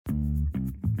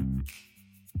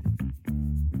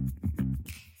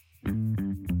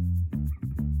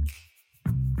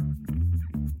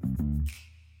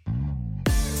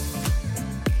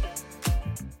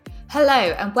Hello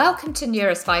and welcome to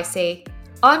Neurospicy.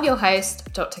 I'm your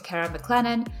host, Dr. Karen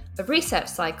McLennan, a research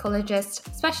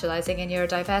psychologist specialising in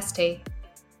neurodiversity.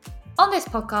 On this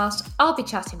podcast, I'll be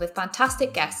chatting with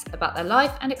fantastic guests about their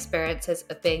life and experiences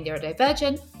of being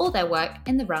neurodivergent or their work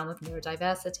in the realm of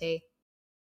neurodiversity.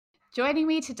 Joining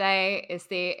me today is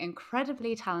the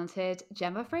incredibly talented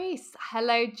Jemma Freese.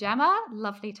 Hello, Jemma.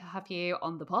 Lovely to have you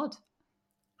on the pod.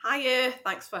 Hiya,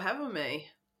 thanks for having me.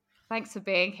 Thanks for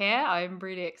being here. I'm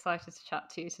really excited to chat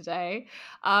to you today.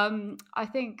 I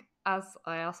think, as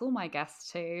I ask all my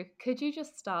guests to, could you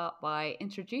just start by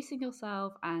introducing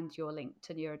yourself and your link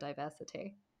to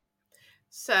neurodiversity?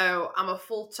 So, I'm a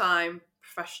full-time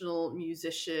professional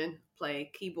musician,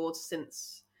 play keyboard,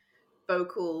 synths,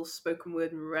 vocals, spoken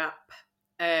word, and rap.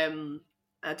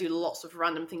 I do lots of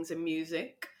random things in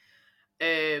music,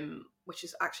 which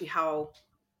is actually how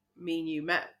me and you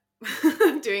met,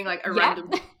 doing like a random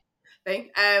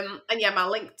thing. And yeah, my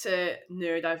link to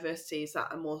neurodiversity is that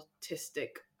I'm autistic,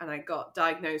 and I got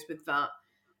diagnosed with that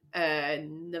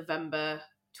November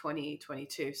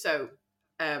 2022. So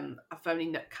I've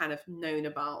only kind of known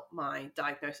about my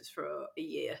diagnosis for a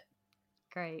year.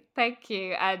 Great, thank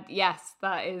you. And yes,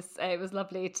 it was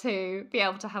lovely to be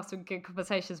able to have some good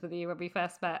conversations with you when we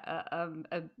first met at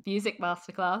a music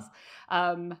masterclass.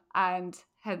 And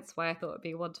hence why I thought it'd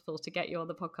be wonderful to get you on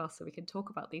the podcast so we can talk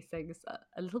about these things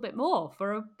a little bit more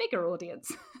for a bigger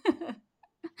audience.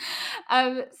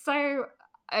 So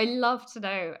I love to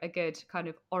know a good kind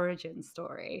of origin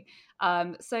story.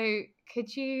 So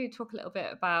could you talk a little bit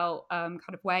about kind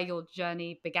of where your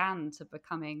journey began to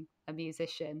becoming a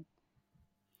musician?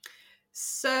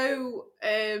 So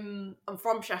I'm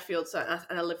from Sheffield,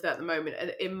 and I live there at the moment.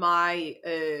 And in my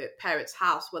parents'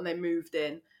 house, when they moved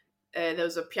in, there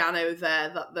was a piano there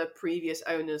that the previous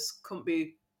owners couldn't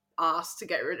be asked to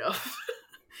get rid of.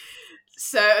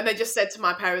 So, and they just said to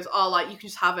my parents, "Oh, like you can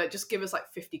just have it. Just give us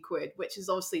like 50 quid," which is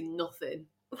obviously nothing.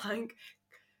 Like,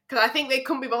 because I think they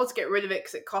couldn't be bothered to get rid of it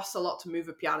because it costs a lot to move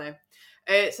a piano.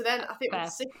 So then I think my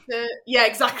sister, yeah,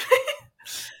 exactly.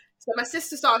 So my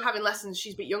sister started having lessons.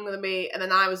 She's a bit younger than me, and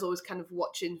then I was always kind of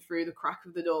watching through the crack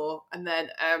of the door. And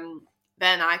then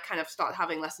I kind of started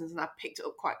having lessons, and I picked it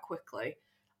up quite quickly,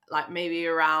 like maybe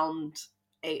around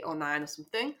 8 or 9 or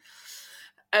something.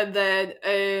 And then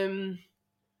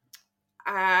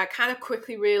I kind of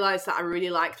quickly realised that I really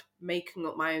liked making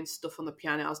up my own stuff on the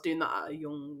piano. I was doing that at a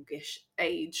youngish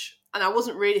age. And I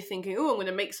wasn't really thinking, oh, I'm going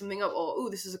to make something up, or, oh,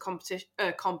 this is a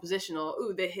composition, or,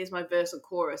 oh, here's my verse and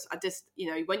chorus. I just,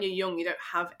 when you're young, you don't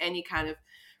have any kind of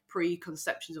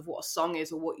preconceptions of what a song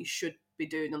is or what you should be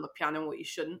doing on the piano and what you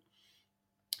shouldn't.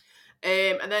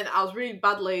 And then I was really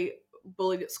badly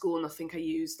bullied at school, and I think I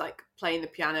used, like, playing the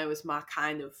piano as my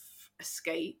kind of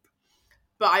escape.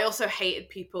 But I also hated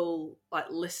people, like,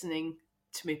 listening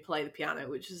to me play the piano,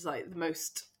 which is, like, the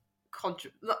most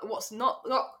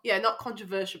not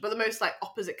controversial, but the most like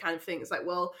opposite kind of thing. It's like,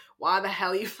 well, why the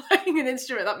hell are you playing an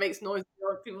instrument that makes noise? You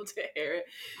want people to hear it.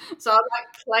 So I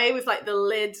like play with like the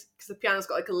lid, because the piano's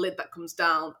got like a lid that comes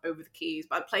down over the keys,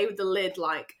 but I play with the lid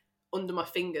like under my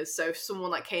fingers, so if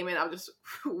someone like came in, I would just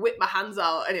whip my hands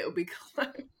out and it would be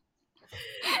like...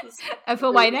 And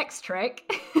for my next trick,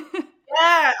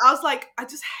 yeah, I was like, I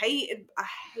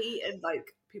hated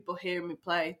like people hearing me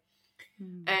play.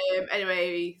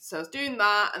 Anyway, so I was doing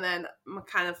that, and then my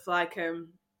kind of like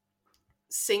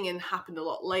singing happened a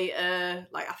lot later.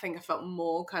 Like, I think I felt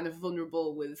more kind of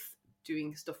vulnerable with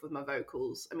doing stuff with my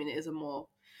vocals. I mean, it is a more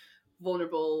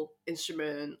vulnerable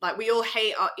instrument. Like, we all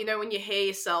hate, when you hear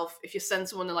yourself, if you send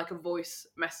someone like a voice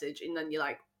message, and then you're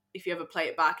like, if you ever play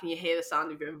it back and you hear the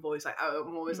sound of your own voice, like,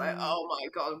 I'm always like, oh my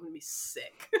God, I'm going to be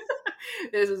sick.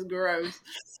 This is gross.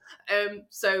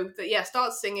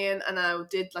 Started singing, and I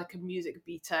did like a music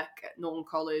BTEC at Norton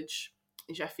College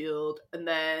in Sheffield. And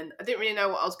then I didn't really know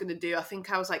what I was going to do. I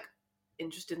think I was like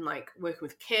interested in like working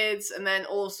with kids. And then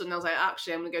all of a sudden I was like,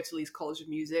 actually, I'm going to go to Leeds College of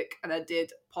Music. And I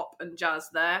did pop and jazz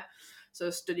there. So I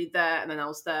studied there, and then I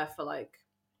was there for like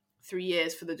 3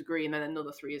 years for the degree, and then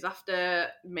another 3 years after.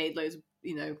 Made loads of,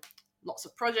 lots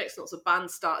of projects, lots of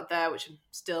bands started there, which I'm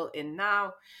still in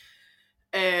now.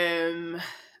 And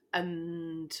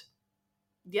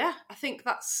yeah, I think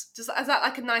is that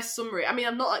like a nice summary? I mean,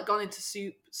 I'm not like gone into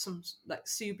some like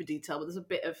super detail, but there's a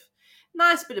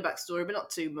nice bit of backstory, but not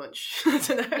too much. I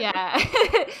don't know. Yeah,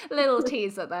 little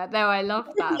teaser there. No, I love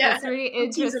that. Yeah, that's really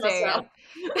interesting.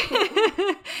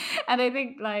 And I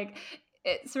think like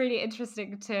it's really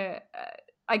interesting to,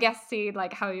 I guess, see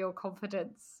like how your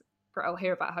confidence. I'll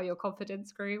hear about how your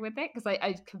confidence grew with it, because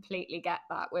I completely get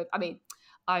that.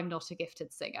 I'm not a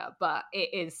gifted singer, but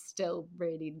it is still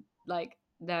really like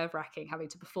nerve-wracking having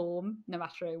to perform no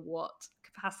matter in what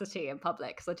capacity in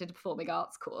public, because I did a performing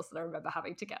arts course and I remember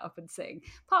having to get up and sing.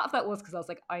 Part of that was because I was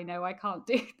like, I know I can't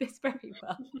do this very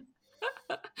well.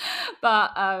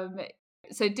 But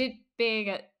so did being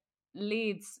at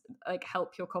Leeds like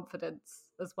help your confidence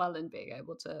as well in being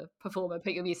able to perform and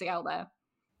put your music out there?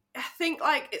 I think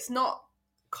like it's not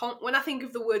when I think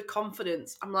of the word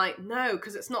confidence, I'm like, no,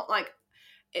 because it's not like,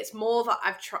 it's more that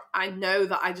I know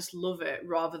that I just love it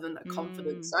rather than that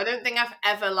confidence. So I don't think I've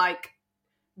ever like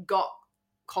got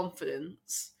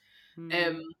confidence.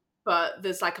 But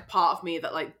there's like a part of me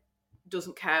that like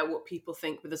doesn't care what people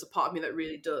think, but there's a part of me that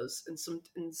really does.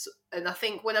 And I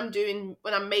think when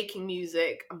I'm making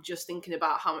music, I'm just thinking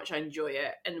about how much I enjoy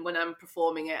it. And when I'm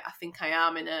performing it, I think I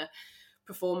am in a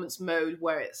performance mode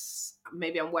where it's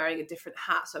maybe I'm wearing a different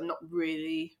hat, so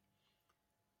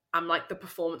I'm like the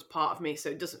performance part of me, so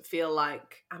it doesn't feel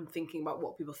like I'm thinking about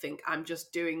what people think. I'm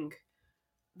just doing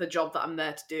the job that I'm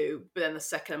there to do. But then the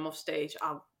second I'm off stage,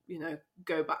 I'll,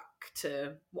 go back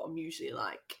to what I'm usually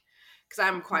like, because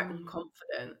I'm quite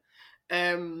unconfident.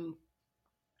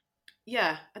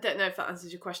 Yeah, I don't know if that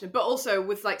answers your question. But also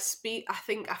with like I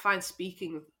think I find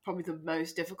speaking probably the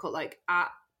most difficult, like at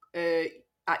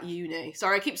uni.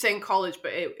 Sorry, I keep saying college,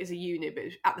 but it is a uni. But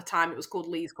at the time, it was called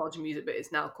Leeds College of Music, but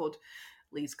it's now called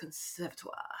Leeds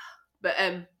Conservatoire. But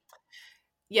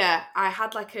yeah, I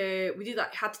had like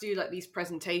had to do like these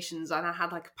presentations, and I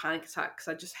had like a panic attack because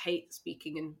I just hate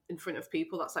speaking in front of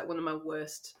people. That's like one of my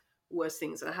worst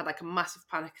things. And I had like a massive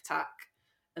panic attack,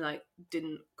 and I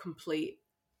couldn't complete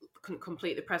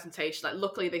the presentation. Like,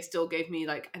 luckily they still gave me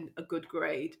like a good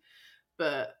grade.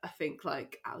 But I think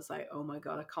like I was like, oh my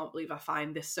god, I can't believe I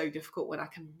find this so difficult when I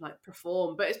can like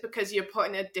perform. But it's because you're put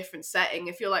in a different setting.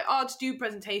 If you're like, oh, just do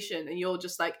presentation, and you're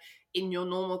just like in your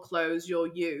normal clothes,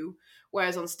 you're you.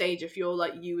 Whereas on stage, if you're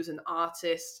like you as an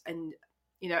artist, and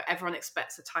everyone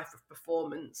expects a type of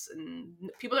performance, and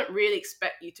people don't really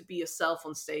expect you to be yourself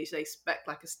on stage. They expect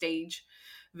like a stage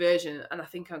version, and I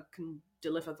think I can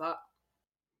deliver that.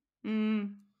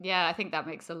 Yeah, I think that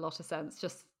makes a lot of sense.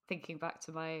 Just thinking back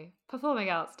to my performing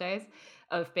arts days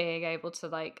of being able to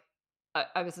like,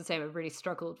 I was the same. I really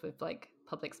struggled with like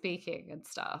public speaking and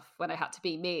stuff when I had to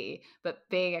be me, but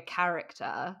being a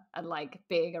character and like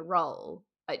being a role,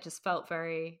 it just felt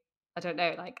very, I don't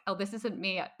know, like, oh, this isn't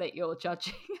me that you're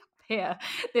judging here.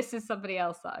 This is somebody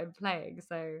else that I'm playing.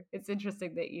 So it's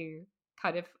interesting that you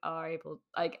kind of are able,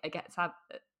 like, I guess, have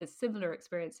a similar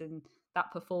experience in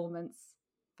that performance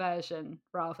version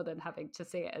rather than having to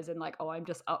see it as in like, oh, I'm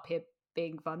just up here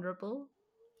being vulnerable.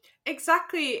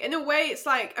 Exactly. In a way, it's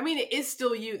like, I mean, it is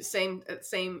still you at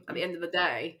the end of the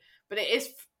day, but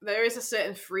there is a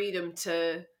certain freedom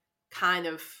to kind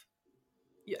of,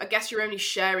 I guess you're only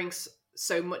sharing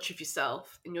so much of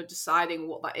yourself, and you're deciding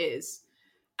what that is.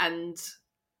 And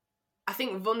I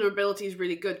think vulnerability is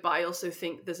really good, but I also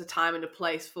think there's a time and a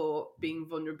place for being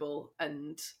vulnerable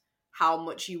and how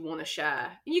much you want to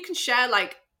share. And you can share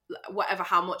like whatever,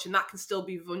 how much, and that can still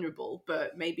be vulnerable,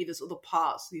 but maybe there's other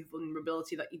parts of the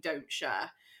vulnerability that you don't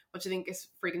share, which I think is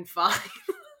freaking fine.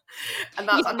 And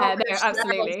that's, I'm not going to share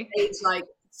absolutely on stage like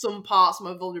some parts of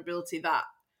my vulnerability that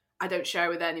I don't share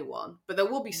with anyone, but there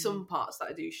will be some parts that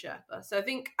I do share. So I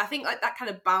think like that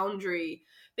kind of boundary,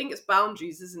 I think it's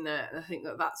boundaries, isn't it? And I think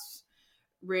that's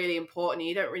really important.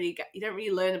 You don't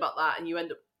really learn about that,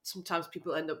 and sometimes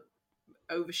people end up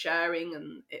oversharing,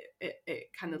 and it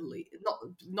kind of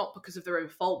not because of their own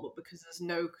fault, but because there's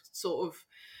no sort of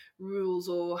rules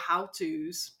or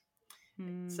how-tos.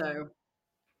 So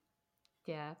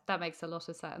yeah, that makes a lot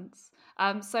of sense.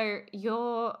 So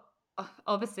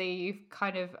obviously you've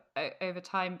kind of over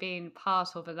time been part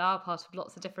of and are part of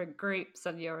lots of different groups,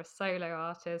 and you're a solo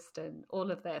artist and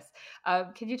all of this.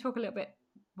 Can you talk a little bit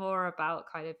more about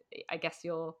kind of, I guess,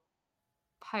 your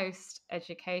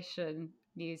post-education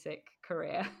music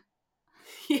career?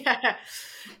 yeah.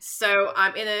 So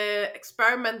I'm in a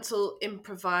experimental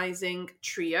improvising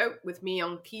trio with me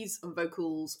on keys and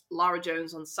vocals, Lara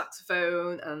Jones on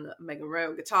saxophone, and Megan Rowe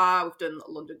on guitar. We've done a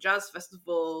London Jazz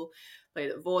Festival,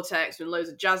 played at Vortex, done loads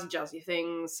of jazzy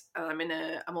things. And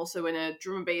I'm also in a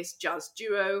drum and bass jazz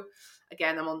duo.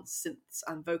 Again, I'm on synths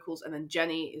and vocals, and then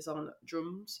Jenny is on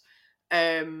drums.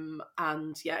 And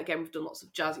yeah, again, we've done lots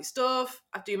of jazzy stuff.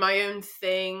 I do my own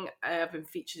thing. I've been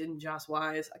featured in Jazz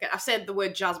Wise. Again, I've said the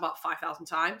word jazz about 5,000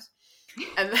 times.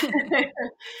 And, and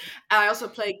I also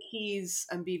play keys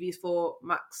and BVs for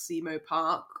Maximo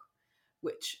Park,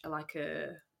 which are like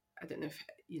I don't know if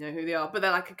you know who they are, but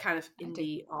they're like a kind of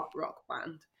indie art rock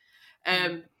band.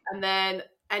 And then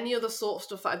any other sort of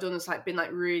stuff that I've done has like been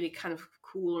like really kind of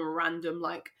cool and random,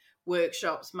 like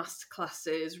workshops,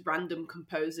 masterclasses, random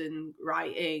composing,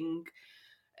 writing.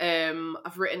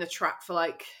 I've written a track for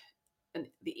like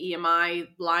the EMI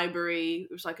library.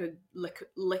 It was like a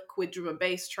liquid drum and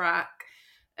bass track.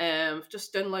 I've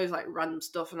just done loads of like random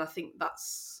stuff, and I think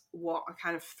that's what I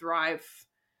kind of thrive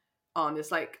on.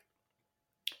 Is like,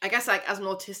 I guess like as an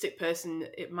autistic person,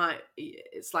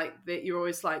 it's like that you're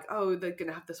always like, oh, they're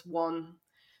gonna have this one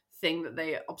thing that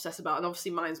they obsess about, and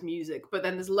obviously mine's music, but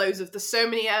then there's so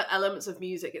many elements of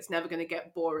music, it's never going to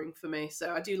get boring for me,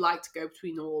 so I do like to go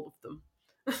between all of them.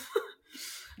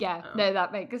 Yeah, no,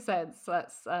 that makes sense.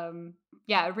 That's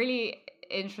really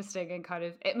interesting, and kind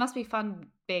of, it must be fun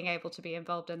being able to be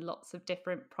involved in lots of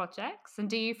different projects. And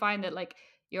do you find that like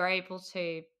you're able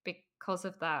to, because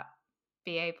of that,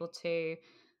 be able to,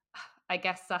 I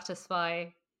guess, satisfy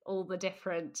all the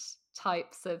different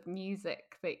types of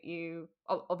music that you,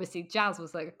 obviously jazz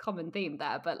was like a common theme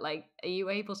there, but like, are you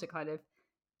able to kind of,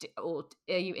 or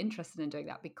are you interested in doing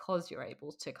that because you're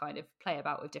able to kind of play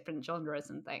about with different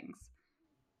genres and things?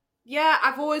 Yeah,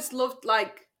 I've always loved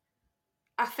like,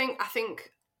 I think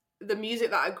the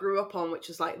music that I grew up on, which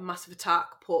is like Massive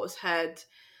Attack, Portishead,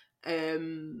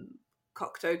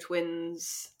 Cocteau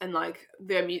Twins, and like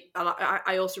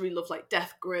I also really love like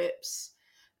Death Grips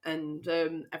and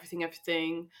everything,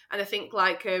 and I think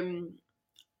like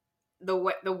the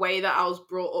way that I was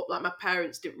brought up, like my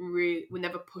parents were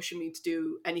never pushing me to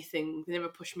do anything. They never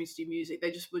pushed me to do music.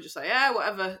 They just were just like, yeah,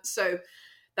 whatever. So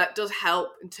that does help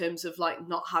in terms of like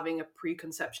not having a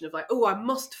preconception of like, oh, I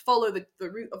must follow the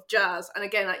route of jazz. And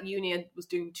again, at uni, I was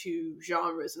doing two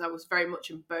genres, and I was very much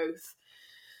in both.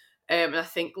 And I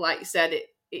think, like you said,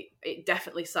 it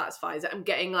definitely satisfies it. I'm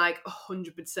getting like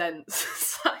 100%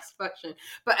 satisfaction,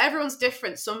 but everyone's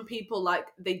different. Some people like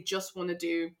they just want to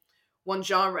do one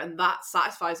genre, and that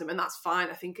satisfies them, and that's fine.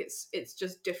 I think it's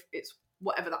just it's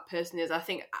whatever that person is. I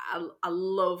think I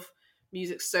love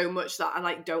music so much that I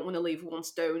like don't want to leave one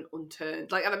stone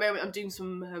unturned. Like at the moment, I'm doing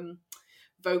some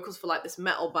vocals for like this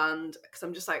metal band because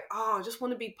I'm just like, oh, I just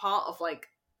want to be part of like.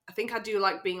 I think I do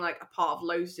like being like a part of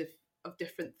loads of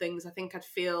different things. I think I'd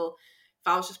feel if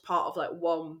I was just part of like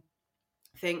one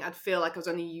thing, I'd feel like I was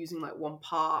only using like one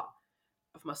part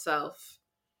of myself.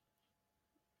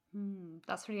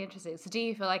 That's really interesting. So do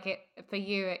you feel like for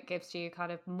you, it gives you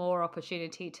kind of more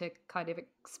opportunity to kind of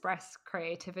express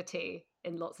creativity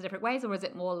in lots of different ways, or is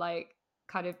it more like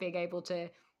kind of being able to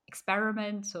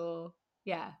experiment, or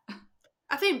yeah?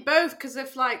 I think both, because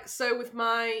if like, so with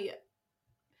my,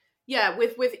 yeah,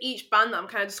 with each band that I'm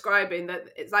kind of describing, that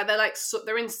it's like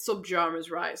they're in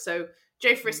subgenres, right? So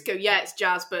Jay Frisco, yeah, it's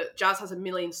jazz, but jazz has a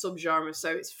million subgenres.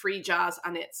 So it's free jazz,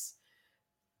 and it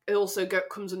also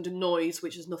comes under noise,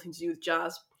 which has nothing to do with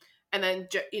jazz. And then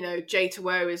Jay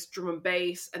Tawero is drum and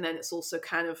bass, and then it's also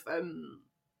kind of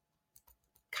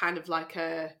like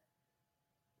a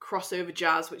crossover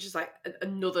jazz, which is like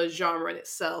another genre in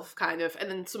itself, kind of. And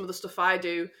then some of the stuff I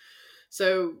do.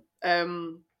 So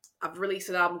I've released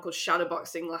an album called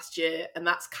Shadowboxing last year, and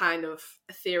that's kind of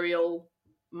ethereal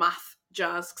math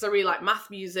jazz, because I really like math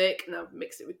music, and I've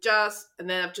mixed it with jazz. And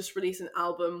then I've just released an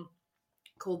album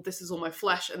called This Is All My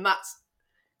Flesh, and that's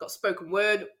got spoken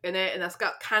word in it, and that's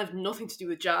got kind of nothing to do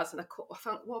with jazz. And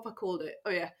what have I called it? Oh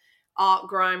yeah, art,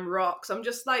 grime, rock. So I'm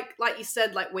just like you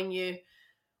said, like when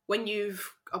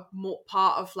you've a more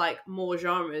part of like more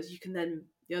genres, you can then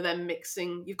then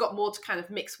mixing, you've got more to kind of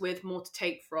mix with, more to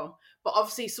take from. But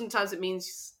obviously sometimes it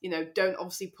means don't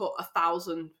obviously put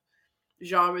 1,000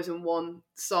 genres in one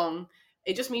song.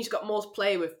 It just means you've got more to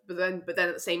play with, but then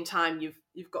at the same time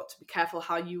you've got to be careful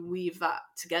how you weave that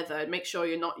together and make sure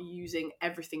you're not using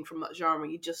everything from that genre.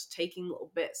 You're just taking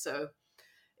little bits, so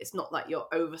it's not like you're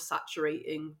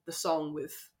oversaturating the song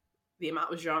with the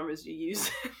amount of genres you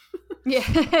use. Yeah,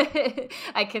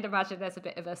 I can imagine there's a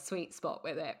bit of a sweet spot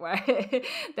with it where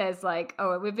there's like,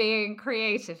 oh, we're being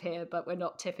creative here, but we're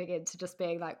not tipping into just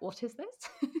being like, what is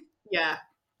this? Yeah.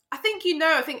 I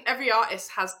think every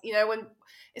artist has, when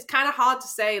it's kind of hard to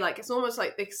say, like, it's almost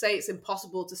like they say it's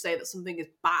impossible to say that something is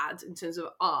bad in terms of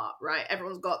art, right?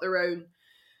 Everyone's got their own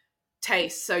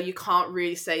taste, so you can't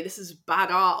really say this is bad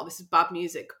art or this is bad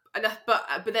music. But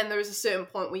then there is a certain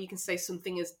point where you can say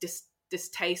something is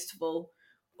distasteful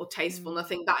or tasteful, and I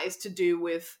think that is to do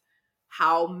with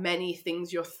how many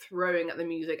things you're throwing at the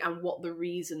music and what the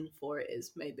reason for it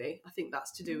is. Maybe I think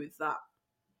that's to do with that.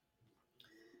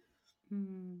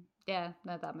 Yeah,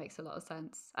 no, that makes a lot of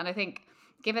sense. And I think,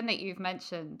 given that you've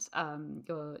mentioned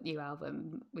your new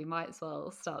album, we might as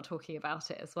well start talking about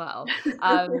it as well.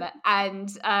 So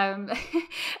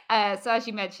as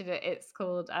you mentioned, it's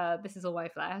called This Is All My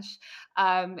Flesh.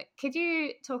 Could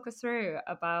you talk us through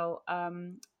about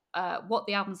what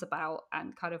the album's about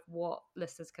and kind of what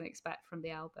listeners can expect from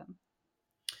the album?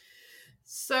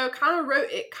 So kind of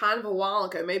wrote it kind of a while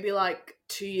ago, maybe like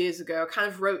 2 years ago. I kind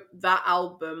of wrote that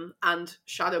album and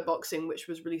Shadowboxing, which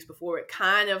was released before it,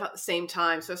 kind of at the same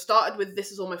time. So I started with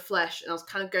This Is All My Flesh, and I was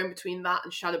kind of going between that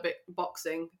and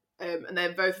Shadowboxing. And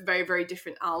they're both very, very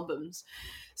different albums.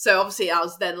 So obviously I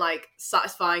was then like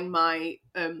satisfying my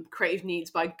creative needs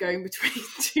by going between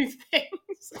two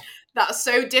things that are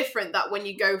so different that when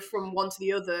you go from one to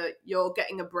the other, you're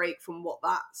getting a break from what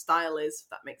that style is, if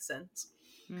that makes sense.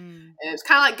 It's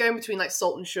kind of like going between like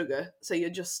salt and sugar, so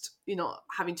you're not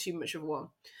having too much of one.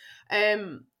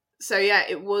 So yeah,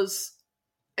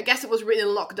 I guess it was written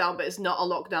in lockdown, but it's not a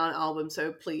lockdown album,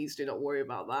 so please do not worry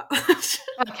about that.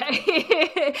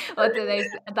 Okay. Or do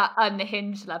there's that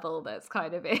unhinged level that's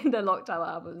kind of in the lockdown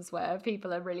albums where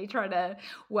people are really trying to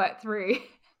work through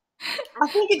I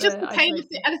think it just the became a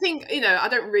thing, isolation. and I think I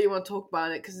don't really want to talk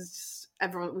about it because it's just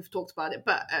everyone, we've talked about it,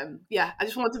 but yeah, I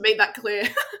just wanted to make that clear.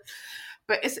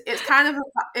 But it's kind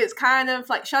of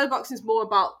like Shadowboxing is more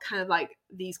about kind of like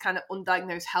these kind of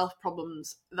undiagnosed health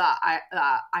problems that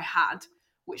I had,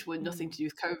 which were nothing to do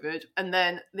with COVID. And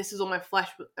then This Is All My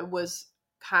Flesh was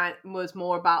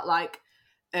more about like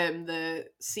the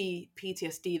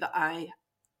PTSD that I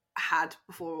had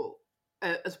before,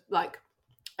 as like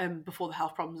before the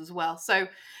health problems as well. So,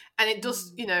 and it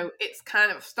does, it's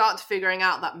kind of start figuring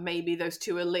out that maybe those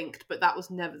two are linked, but that was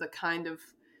never the kind of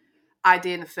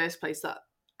idea in the first place. That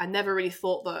I never really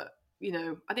thought that,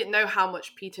 I didn't know how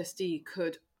much PTSD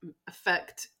could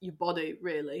affect your body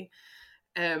really.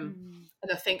 And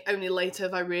I think only later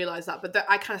have I realised that. But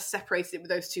I kind of separated it with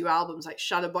those two albums. Like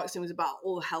Shadowboxing was about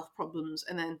all the health problems,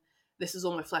 and then This Is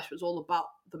All My Flesh was all about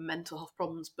the mental health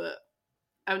problems. But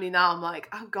only now I'm like,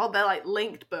 oh god, they're like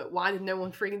linked, but why did no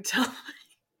one freaking tell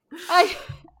me?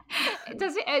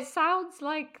 It sounds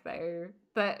like though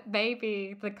that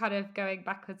maybe the kind of going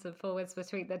backwards and forwards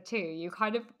between the two, you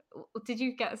kind of, did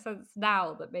you get a sense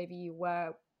now that maybe you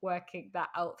were working that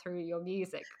out through your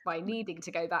music by needing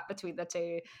to go back between the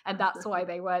two, and that's why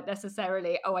they weren't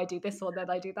necessarily, oh, I do this one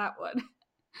then I do that one?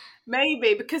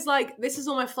 Maybe because like This Is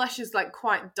All My Flesh is like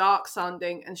quite dark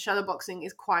sounding, and Shadowboxing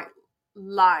is quite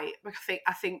light. Like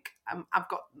I think I'm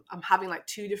having like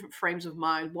two different frames of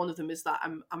mind. One of them is that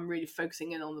I'm really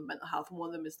focusing in on the mental health, and one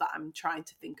of them is that I'm trying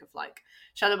to think of like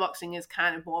Shadowboxing is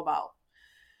kind of more about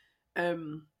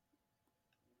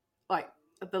like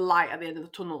the light at the end of the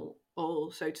tunnel,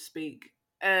 or so to speak.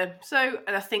 And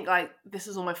I think like This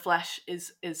Is All My Flesh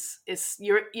is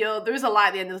you're there is a light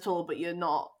at the end of the tunnel, but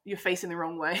you're facing the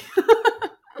wrong way.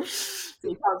 So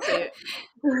you can't see it.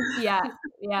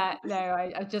 Yeah, no,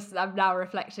 I'm now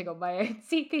reflecting on my own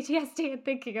CPTSD and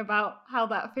thinking about how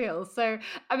that feels. So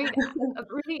I mean, I'm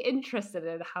really interested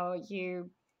in how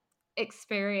you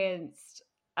experienced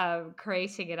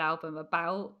creating an album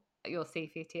about your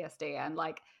CPTSD, and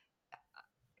like,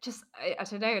 just I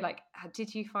don't know, like, have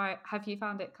you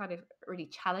found it kind of really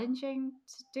challenging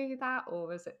to do that, or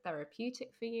was it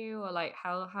therapeutic for you, or like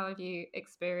how have you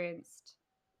experienced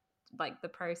like the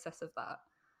process of that?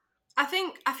 I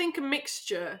think a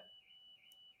mixture.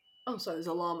 Oh, sorry, there's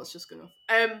an alarm that's just gone off.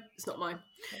 It's not mine.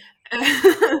 Okay.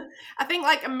 I think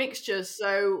like a mixture.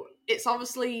 So it's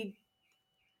obviously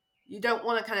you don't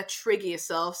want to kind of trigger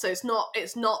yourself. So it's not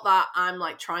that I'm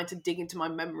like trying to dig into my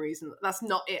memories, and that's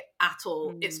not it at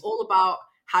all. It's all about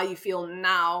how you feel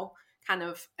now, kind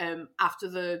of after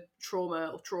the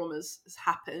trauma or traumas has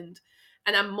happened.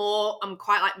 And I'm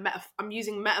quite like I'm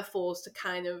using metaphors to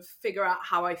kind of figure out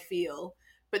how I feel,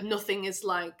 but nothing is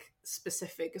like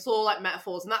specific. It's all like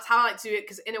metaphors, and that's how I like to do it,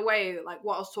 because in a way, like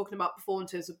what I was talking about before in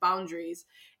terms of boundaries,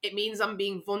 it means I'm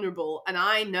being vulnerable, and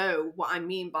I know what I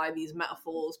mean by these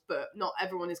metaphors, but not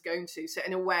everyone is going to. So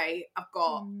in a way,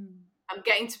 I'm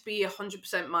getting to be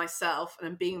 100% myself, and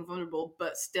I'm being vulnerable,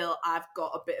 but still I've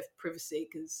got a bit of privacy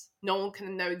because no one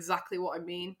can know exactly what I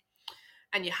mean.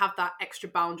 And you have that extra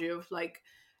boundary of like,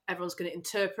 everyone's going to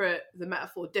interpret the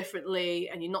metaphor differently,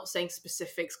 and you're not saying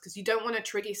specifics because you don't want to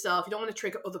trigger yourself. You don't want to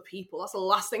trigger other people. That's the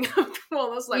last thing I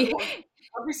want. That's like, what?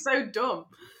 That'd be so dumb.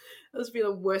 That'd be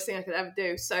the worst thing I could ever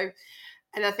do. So,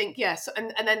 and I think, yes. Yeah,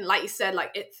 so, and then like you said,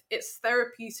 like it's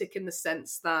therapeutic in the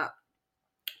sense that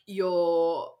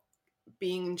you're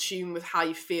being in tune with how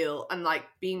you feel, and like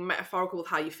being metaphorical with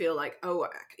how you feel, like, oh,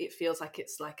 it feels like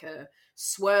it's like a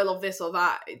swirl of this or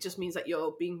that. It just means that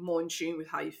you're being more in tune with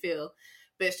how you feel.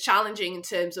 But it's challenging in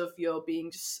terms of you're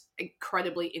being just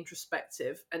incredibly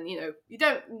introspective, and you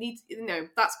don't need,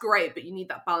 that's great, but you need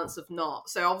that balance of not.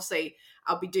 So obviously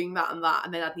I'll be doing that,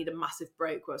 and then I'd need a massive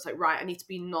break where it's like, right, I need to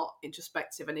be not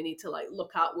introspective, and I need to like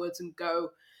look outwards and go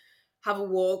have a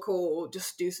walk or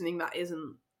just do something that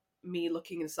isn't me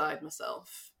looking inside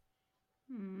myself.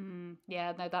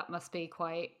 Yeah, no, that must be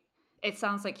quite. It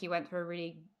sounds like you went through a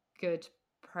really good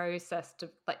process to,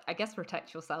 like, I guess,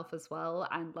 protect yourself as well.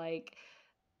 And like,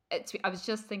 I was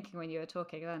just thinking when you were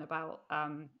talking then about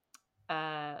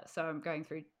so I'm going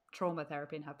through trauma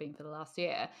therapy and have been for the last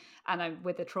year, and I'm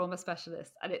with a trauma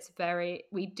specialist, and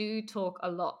we do talk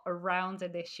a lot around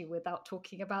an issue without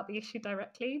talking about the issue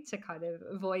directly, to kind of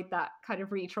avoid that kind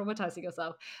of re-traumatizing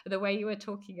yourself. And the way you were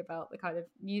talking about the kind of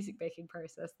music making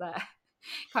process there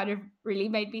kind of really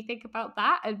made me think about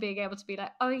that, and being able to be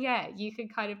like, oh yeah, you can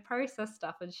kind of process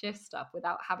stuff and shift stuff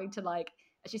without having to, like,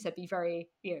 as you said, be very,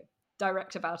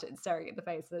 direct about it and staring at the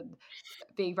face and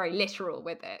being very literal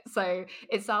with it. So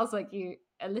it sounds like you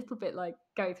a little bit like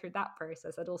going through that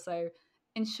process, and also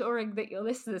ensuring that your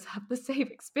listeners have the same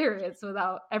experience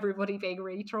without everybody being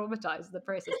re-traumatized in the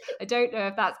process. I don't know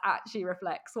if that actually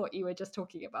reflects what you were just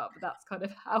talking about, but that's kind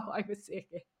of how I was seeing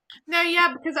it. No,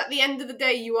 yeah, because at the end of the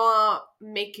day, you are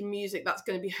making music that's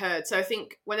going to be heard. So I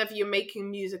think whenever you're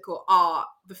making music or art,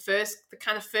 the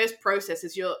kind of first process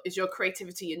is your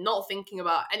creativity. You're not thinking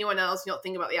about anyone else. You're not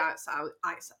thinking about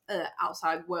the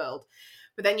outside world.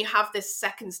 But then you have this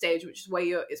second stage, which is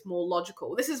where it's more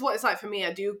logical. This is what it's like for me.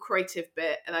 I do creative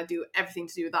bit, and I do everything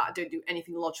to do with that. I don't do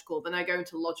anything logical. Then I go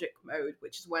into logic mode,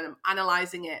 which is when I'm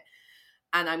analyzing it,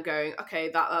 and I'm going, okay,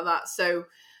 that. So.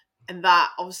 And that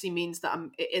obviously means that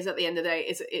it is, at the end of the day,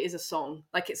 it is a song.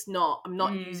 Like, I'm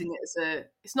not using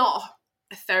it it's not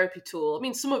a therapy tool. I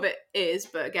mean, some of it is,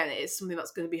 but again, it is something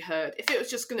that's going to be heard. If it was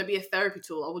just going to be a therapy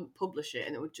tool, I wouldn't publish it,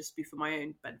 and it would just be for my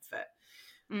own benefit.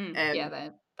 Yeah,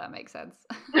 that makes sense.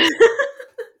 And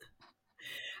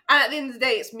at the end of the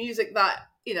day, it's music that,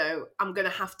 I'm going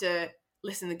to have to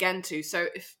listen again to. So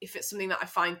if it's something that I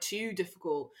find too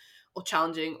difficult or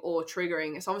challenging or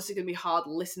triggering, it's obviously going to be hard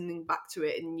listening back to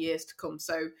it in years to come.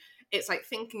 So it's like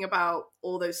thinking about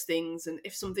all those things. And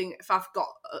if I've got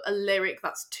a lyric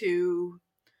that's too,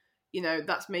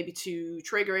 that's maybe too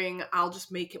triggering, I'll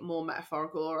just make it more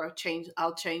metaphorical, or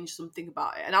I'll change something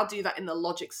about it. And I'll do that in the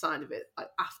logic side of it, like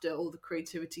after all the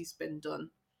creativity's been done.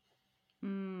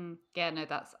 Yeah, no,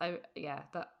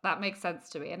 that makes sense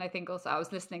to me. And I think also I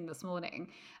was listening this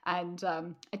morning, and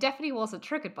I definitely wasn't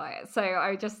triggered by it. So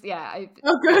I just,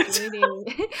 Oh, good.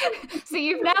 Really, so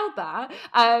you've nailed that.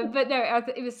 But no,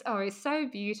 it was so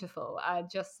beautiful, and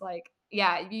just like,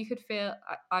 you could feel.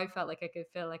 I felt like I could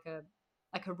feel like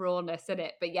a rawness in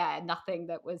it, but nothing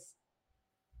that was.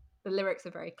 The lyrics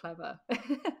are very clever.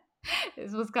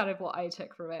 This was kind of what I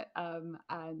took from it,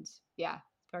 and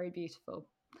very beautiful.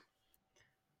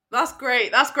 That's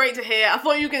great. That's great to hear. I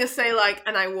thought you were going to say like,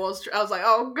 and I was like,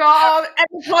 oh God,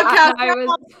 every podcast.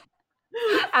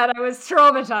 And I was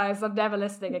traumatized. I'm never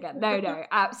listening again. No,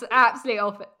 absolutely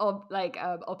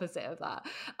opposite of that.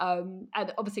 And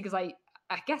obviously, because I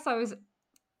guess I was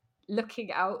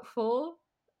looking out for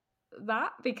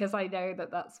that, because I know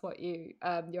that that's what your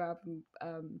album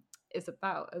is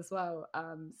about as well.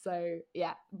 So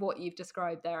what you've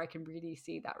described there, I can really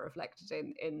see that reflected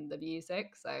in the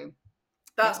music. So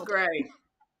that's great.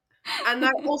 And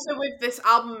then also with this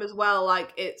album as well,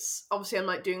 like, it's obviously, I'm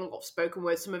like doing a lot of spoken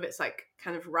word. Some of it's like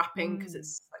kind of rapping because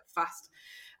it's like fast.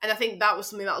 And I think that was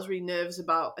something that I was really nervous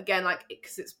about. Again, like,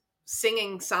 because it's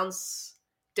singing sounds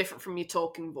different from your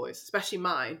talking voice, especially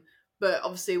mine. But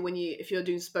obviously if you're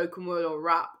doing spoken word or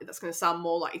rap, that's going to sound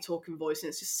more like your talking voice. And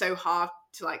it's just so hard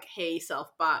to like hear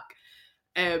yourself back.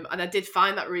 And I did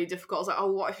find that really difficult. I was like,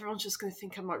 oh, what if everyone's just going to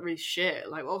think I'm like really shit?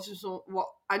 Like, I was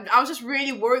just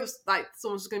really worried, like,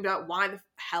 someone's just going to be like, why the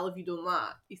hell have you done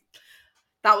that?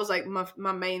 That was like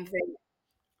my main thing.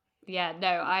 Yeah, no,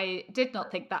 I did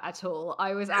not think that at all.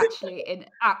 I was actually in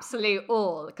absolute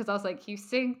awe, because I was like, you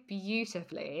sing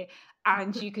beautifully,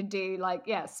 and you can do like,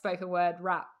 spoken word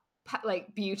rap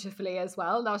like beautifully as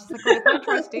well. And I was just like, well, if I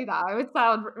tried to do that, I would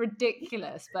sound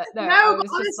ridiculous. But no, I was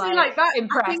just honestly, like that,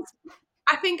 impressed.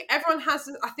 I think everyone has.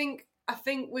 I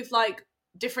think with like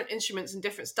different instruments and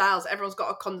different styles, everyone's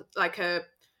got a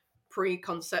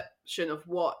preconception of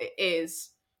what it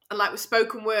is. And like with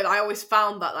spoken word, I always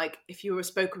found that like if you were a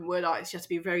spoken word artist, you had to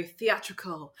be very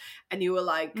theatrical, and you were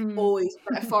like always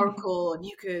metaphorical, and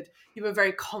you were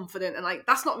very confident. And like,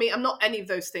 that's not me. I'm not any of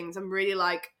those things. I'm really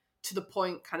like to the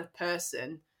point kind of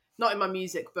person. Not in my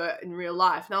music, but in real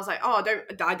life. And I was like, oh, I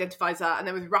don't identify as that. And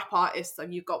then with rap artists,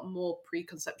 like, you've got more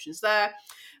preconceptions there.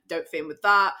 Don't fit in with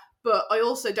that. But I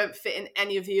also don't fit in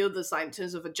any of the others, like in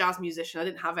terms of a jazz musician. I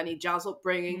didn't have any jazz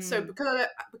upbringing. So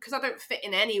because I don't fit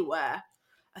in anywhere,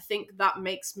 I think that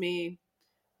makes me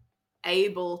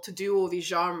able to do all these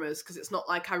genres, because it's not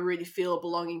like I really feel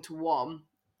belonging to one.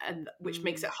 and which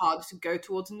makes it harder to go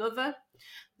towards another.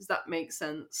 Does that make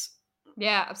sense?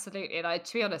 Yeah, absolutely. And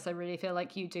to be honest, I really feel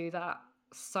like you do that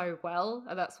so well,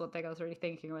 and that's one thing I was really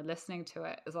thinking when listening to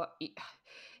it. Is like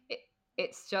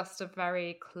it's just a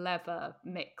very clever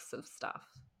mix of stuff,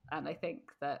 and I think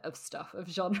that of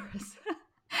genres.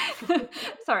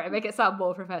 Sorry, I make it sound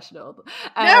more professional. No,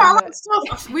 I like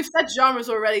stuff. We've said genres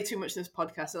already too much in this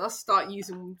podcast, so let's start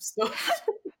using stuff.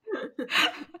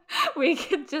 We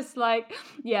could just lay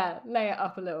it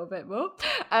up a little bit more.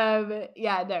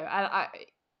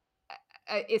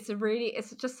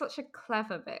 It's just such a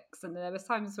clever mix, and there was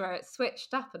times where it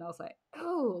switched up and I was like,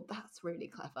 oh, that's really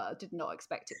clever. I did not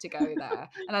expect it to go there.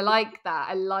 And I like that.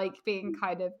 I like being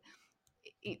kind of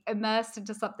immersed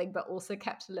into something but also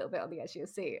kept a little bit on the edge of your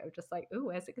seat. I'm just like, oh,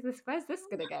 where's this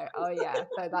gonna go? Oh yeah,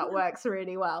 so that works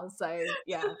really well. So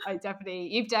yeah,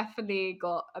 you've definitely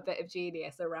got a bit of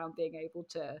genius around being able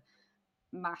to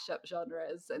mash up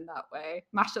genres in that way,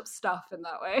 mash up stuff in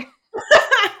that way.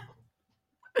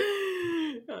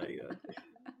 Oh, yeah.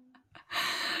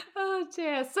 Oh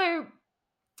dear. So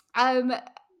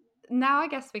now I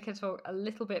guess we can talk a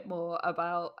little bit more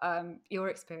about your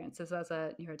experiences as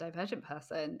a neurodivergent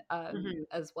person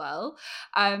as well.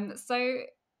 So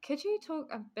could you talk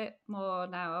a bit more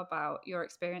now about your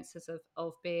experiences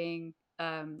of being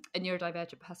a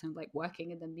neurodivergent person, like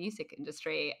working in the music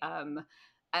industry? And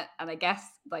I guess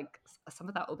like some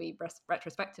of that will be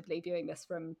retrospectively viewing this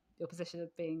from your position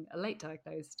of being a late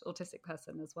diagnosed autistic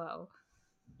person as well.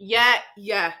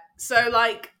 Yeah. So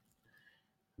like,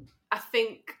 I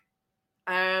think,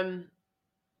 how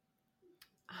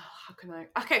can I?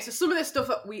 Okay, so some of this stuff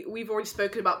that we've already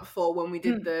spoken about before when we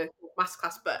did the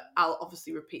masterclass, but I'll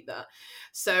obviously repeat that.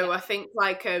 So I think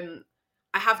like,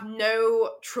 I have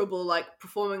no trouble like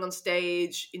performing on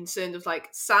stage in terms of like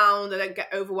sound. I don't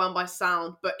get overwhelmed by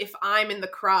sound, but if I'm in the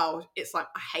crowd, it's like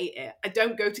I hate it. I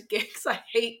don't go to gigs. I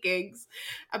hate gigs.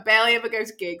 I barely ever go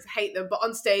to gigs. I hate them. But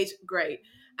on stage, great.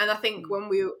 And I think when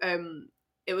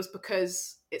it's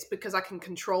because I can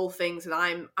control things, and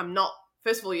I'm not.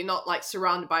 First of all, you're not like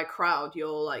surrounded by a crowd.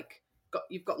 You're like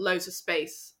you've got loads of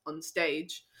space on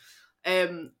stage,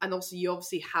 and also you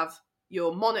obviously have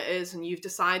your monitors, and you've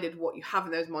decided what you have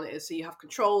in those monitors, so you have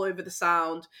control over the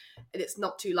sound, and it's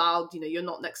not too loud. You know, you're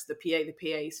not next to the PA. The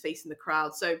PA is facing the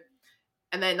crowd. So,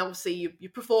 and then obviously you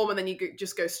perform, and then you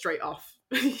just go straight off.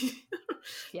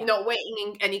 You're not waiting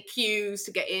in any queues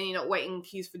to get in. You're not waiting in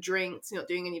queues for drinks. You're not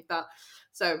doing any of that.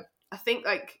 So I think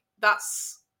like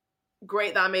that's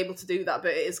great that I'm able to do that,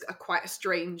 but it is quite a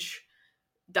strange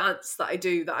dance that I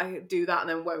do that and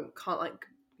then can't like,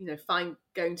 you know, find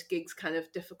going to gigs kind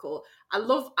of difficult.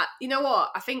 You know what,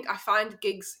 I think I find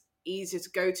gigs easier to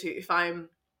go to if I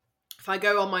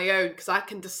go on my own, because I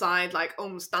can decide like, oh,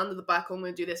 I'm gonna stand at the back, I'm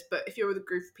gonna do this. But if you're with a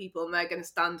group of people and they're going to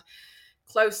stand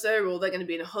closer, or they're going to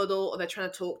be in a huddle, or they're trying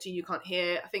to talk to you can't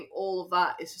hear, I think all of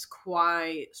that is just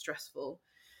quite stressful.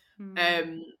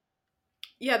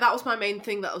 Yeah, that was my main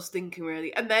thing that I was thinking,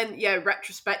 really. And then, yeah,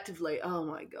 retrospectively, oh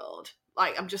my God.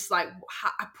 Like, I'm just like,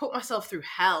 I put myself through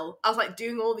hell. I was like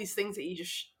doing all these things that you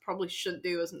just probably shouldn't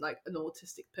do as like an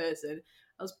autistic person.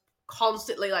 I was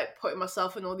constantly like putting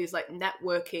myself in all these like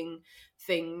networking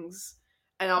things.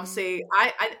 And obviously,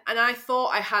 I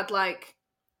thought I had like,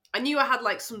 I knew I had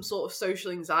like some sort of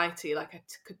social anxiety. Like I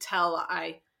could tell that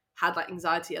I had like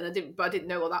anxiety, and I didn't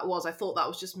know what that was. I thought that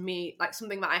was just me, like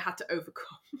something that I had to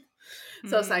overcome.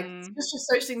 So it's like, it's just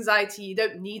social anxiety. You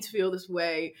don't need to feel this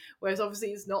way. Whereas obviously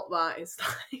it's not that. It's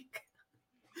like,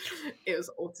 it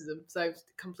was autism. So it's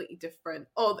completely different.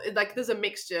 Or like there's a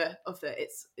mixture of it.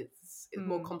 It's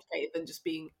more complicated than just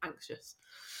being anxious.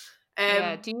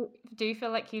 Do you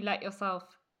feel like you let yourself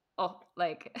off,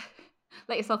 like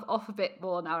let yourself off a bit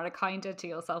more now and are kinder to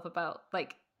yourself about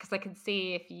like, because I can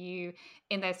see if you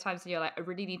in those times when you're like, I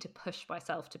really need to push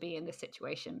myself to be in this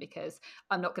situation because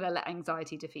I'm not going to let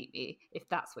anxiety defeat me, if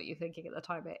that's what you're thinking at the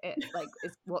time it like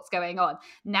is what's going on.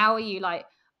 Now are you like,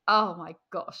 oh my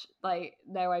gosh, like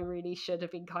no, I really should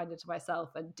have been kinder to myself?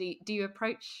 And do you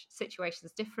approach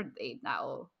situations differently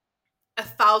now?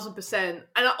 1,000%.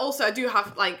 And also I do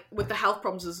have like with the health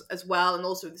problems as well, and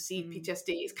also with the CPTSD,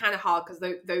 it's kind of hard because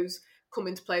those come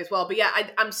into play as well. But yeah,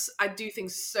 I do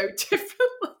things so differently.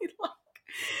 Like,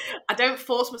 I don't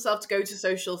force myself to go to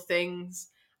social things.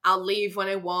 I'll leave when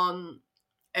I want.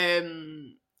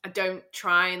 I don't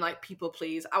try and like people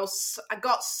please. I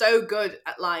got so good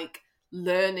at like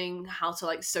learning how to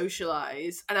like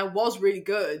socialize, and I was really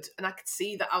good, and I could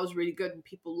see that I was really good and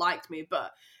people liked me,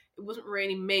 but it wasn't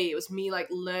really me. It was me like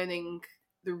learning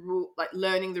the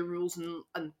rules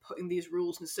and putting these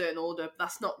rules in a certain order. But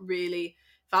that's not really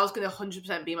if I was going to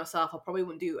 100% be myself, I probably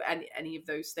wouldn't do any of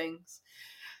those things.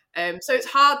 So it's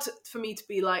hard for me to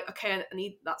be like, okay,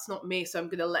 that's not me, so I'm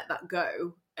going to let that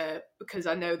go, because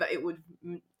I know that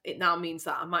it now means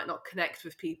that I might not connect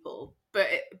with people,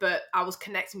 but I was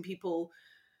connecting people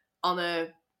on a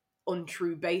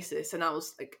untrue basis, and I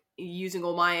was like using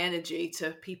all my energy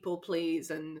to people please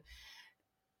and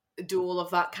do all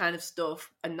of that kind of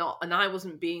stuff, and I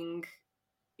wasn't being,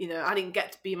 I didn't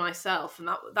get to be myself, and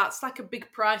that's like a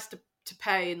big price to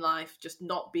pay in life, just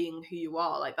not being who you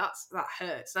are. Like that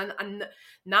hurts. And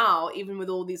now, even with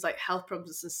all these like health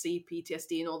problems and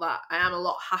PTSD and all that, I am a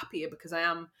lot happier because I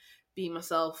am being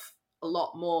myself a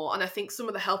lot more. And I think some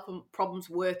of the health problems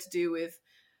were to do with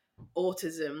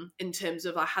autism, in terms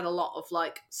of I had a lot of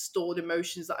like stored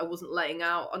emotions that I wasn't letting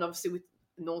out. And obviously with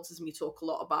autism, you talk a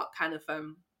lot about kind of I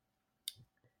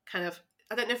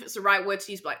don't know if it's the right word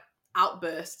to use, but like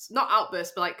outbursts, not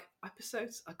outbursts, but like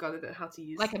episodes. I don't know how to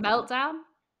use, like a meltdown.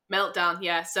 Meltdown,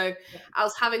 yeah. So I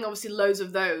was having obviously loads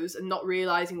of those and not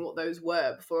realizing what those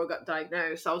were before I got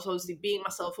diagnosed. So I was obviously beating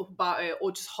myself up about it,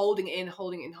 or just holding it in.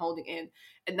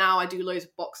 And now I do loads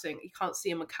of boxing. You can't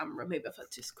see on my camera. Maybe if I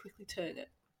just quickly turn it.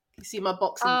 You see my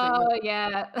boxing thing? Oh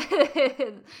yeah,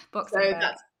 boxing So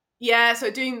bag. so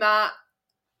doing that,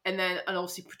 and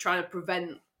obviously trying to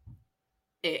prevent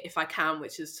it if I can,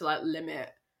 which is to like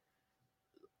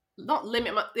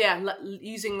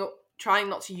trying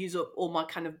not to use up all my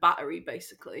kind of battery,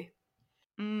 basically.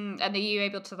 And are you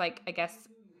able to, like, I guess,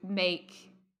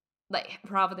 make, like,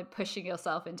 rather than pushing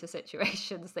yourself into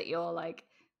situations that you're like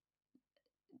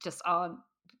just aren't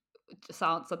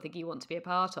something you want to be a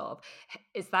part of,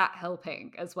 is that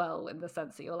helping as well, in the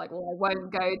sense that you're like, well, I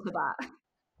won't go to that?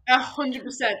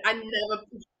 100%. I never,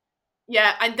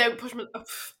 yeah, I don't push my,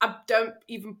 I don't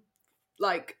even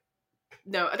like,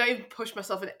 no, I don't even push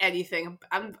myself in anything.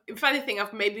 If anything,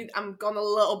 I'm gone a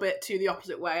little bit to the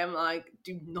opposite way. I'm like,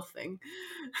 do nothing.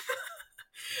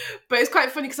 But it's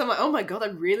quite funny because I'm like, oh my god, I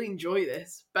really enjoy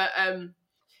this. But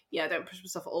yeah, I don't push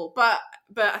myself at all. But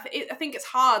I think it's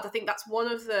hard. I think that's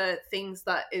one of the things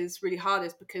that is really hard,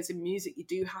 is because in music you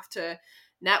do have to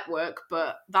network,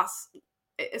 but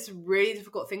it's a really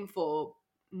difficult thing for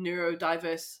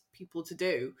neurodiverse people to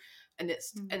do, and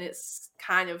it's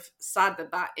kind of sad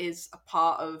that is a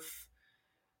part of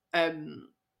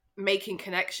making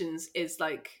connections. Is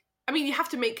like, I mean, you have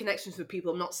to make connections with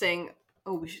people. I'm not saying,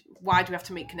 oh, why do we have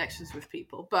to make connections with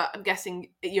people? But I'm guessing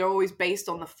you're always based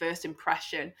on the first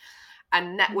impression,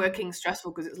 and networking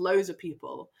stressful because it's loads of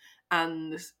people,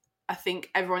 and I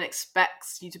think everyone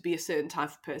expects you to be a certain type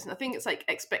of person. I think it's like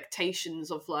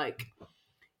expectations of like,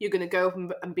 you're going to go up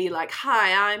and be like,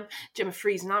 hi, I'm Jemma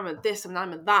Freese and I'm a this and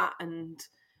I'm a that, and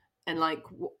like,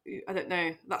 I don't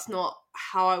know, that's not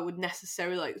how I would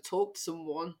necessarily like talk to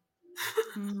someone.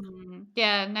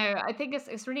 Yeah, no, I think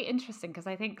it's really interesting, because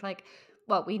I think, like,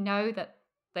 well, we know that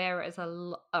there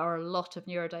are a lot of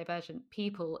neurodivergent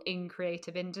people in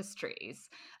creative industries.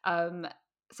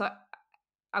 So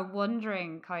I'm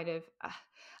wondering kind of,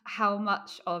 how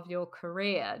much of your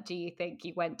career do you think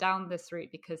you went down this route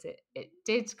because it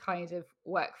did kind of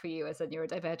work for you as a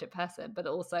neurodivergent person, but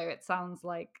also it sounds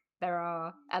like there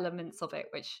are elements of it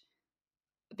which,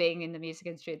 being in the music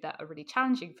industry, that are really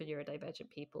challenging for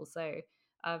neurodivergent people. So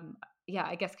um, yeah,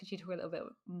 I guess, could you talk a little bit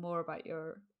more about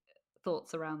your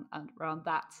thoughts around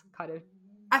that kind of?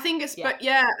 I think Yeah. but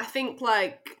yeah, I think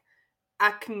like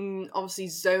I can obviously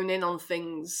zone in on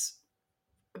things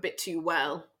a bit too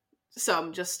well.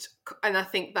 So and I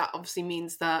think that obviously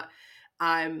means that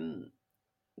I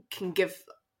can give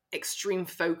extreme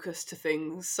focus to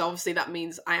things. So obviously that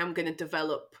means I am going to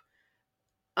develop,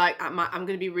 like I'm going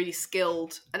to be really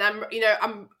skilled, and I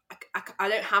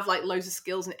don't have like loads of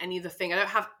skills in any other thing. I don't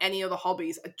have any other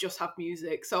hobbies. I just have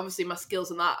music. So obviously my skills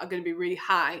in that are going to be really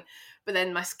high, but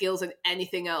then my skills in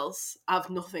anything else, I have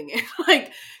nothing in.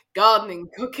 Like gardening,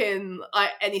 cooking,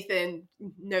 like anything,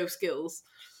 no skills.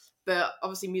 But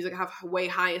obviously music, I have way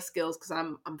higher skills because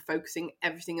I'm focusing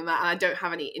everything in that, and I don't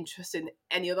have any interest in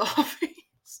any other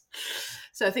hobbies.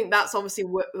 So I think that's obviously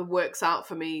works out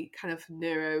for me, kind of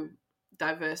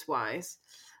neurodiverse wise.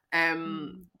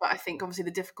 But I think obviously the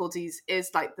difficulties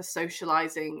is like the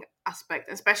socializing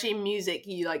aspect, especially in music.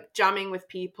 You like jamming with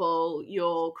people,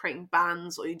 you're creating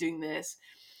bands, or you're doing this.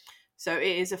 So it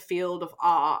is a field of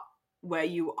art where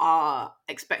you are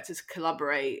expected to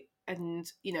collaborate,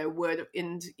 and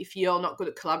and if you're not good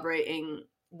at collaborating,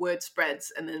 word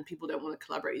spreads, and then people don't want to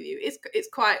collaborate with you. It's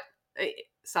quite,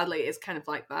 sadly, it's kind of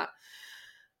like that.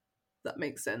 That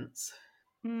makes sense.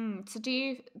 So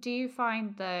do you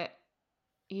find that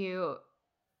you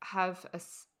have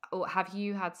or have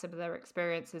you had similar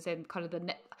experiences in kind of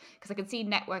because I can see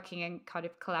networking and kind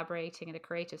of collaborating in a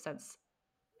creative sense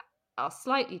are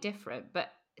slightly different,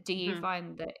 but do you Mhm.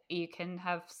 find that you can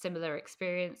have similar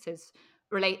experiences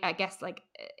relate, I guess, like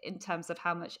in terms of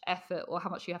how much effort or how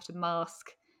much you have to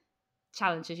mask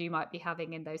challenges you might be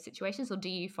having in those situations, or do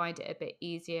you find it a bit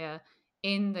easier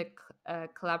in the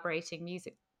collaborating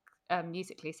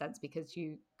musically sense because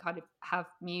you kind of have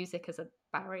music as a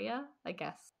barrier, I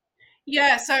guess?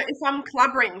 Yeah, so if I'm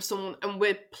collaborating with someone and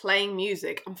we're playing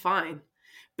music, I'm fine.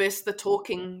 But it's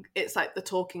like the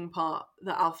talking part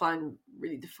that I'll find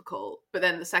really difficult. But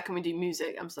then the second we do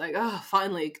music, I'm just like, oh,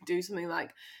 finally, I can do something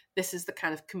like this is the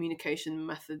kind of communication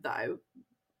method that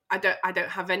I don't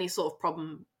have any sort of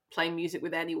problem playing music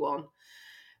with anyone,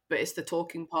 but it's the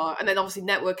talking part. And then obviously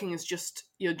networking is just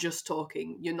you're just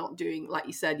talking. You're not doing, like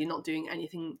you said, you're not doing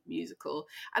anything musical.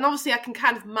 And obviously I can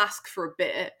kind of mask for a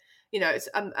bit.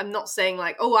 I'm not saying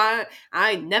like, oh,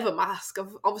 I never mask.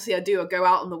 Obviously I do. I go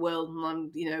out in the world and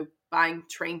I'm, buying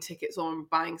train tickets or I'm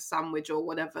buying a sandwich or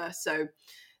whatever. So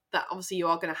that obviously you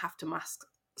are going to have to mask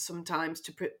sometimes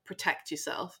to protect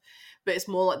yourself, but it's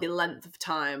more like the length of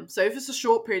time. So if it's a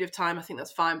short period of time, I think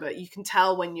that's fine, but you can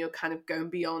tell when you're kind of going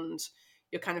beyond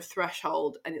your kind of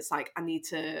threshold and it's like I need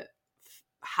to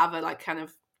have a like kind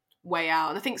of way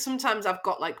out. And I think sometimes I've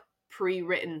got like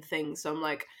pre-written things, so I'm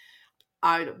like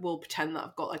I will pretend that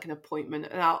I've got like an appointment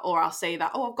and I'll say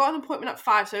that, oh, I've got an appointment at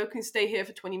 5, so I can stay here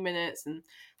for 20 minutes, and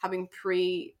having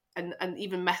and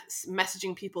even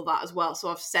messaging people that as well. So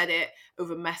I've said it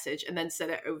over message and then said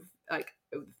it over like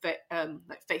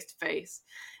face to face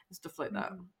and stuff like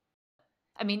that. Mhm.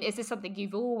 I mean, is this something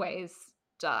you've always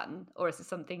done, or is it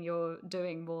something you're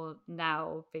doing more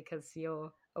now because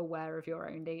you're aware of your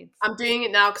own needs? I'm doing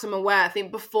it now because I'm aware. I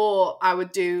think before I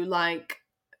would do like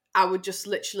I would just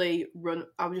literally run.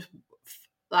 I would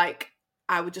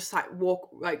just like walk,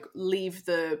 like leave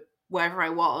the wherever I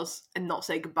was and not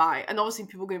say goodbye. And obviously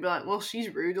people are going to be like, well,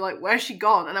 she's rude. Like, where's she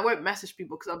gone? And I won't message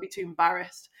people because I'll be too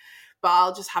embarrassed. But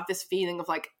I'll just have this feeling of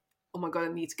like, oh my God,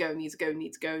 I need to go, need to go,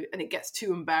 need to go. And it gets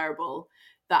too unbearable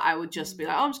that I would just be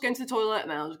like, oh, I'm just going to the toilet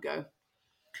and then I'll just go.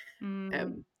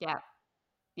 Yeah,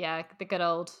 yeah, the good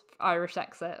old Irish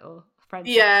exit or French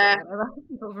exit, Yeah. whatever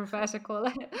people prefer to call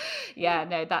it. Yeah,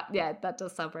 no, that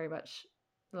does sound very much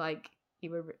like you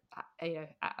were,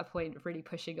 at a point of really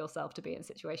pushing yourself to be in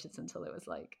situations until it was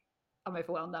like, I'm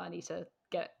overwhelmed now. I need to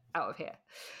get out of here.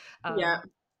 Yeah.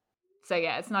 So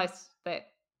yeah, it's nice that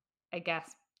I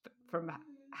guess from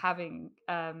having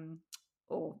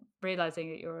or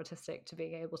realizing that you're autistic to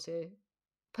being able to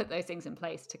put those things in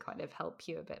place to kind of help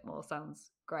you a bit more sounds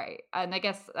great. And I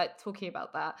guess talking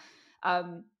about that,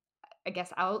 I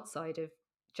guess outside of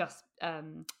just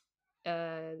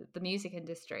the music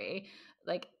industry,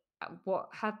 like what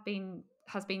has been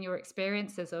your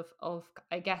experiences of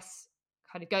I guess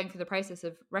kind of going through the process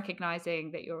of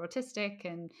recognizing that you're autistic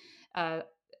and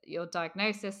your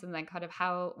diagnosis, and then kind of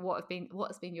what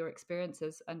has been your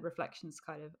experiences and reflections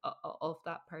kind of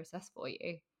that process for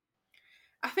you?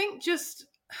 I think just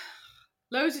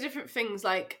loads of different things.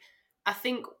 Like, I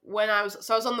think I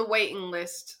was on the waiting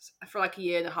list for like a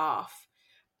year and a half.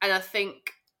 And I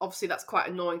think obviously that's quite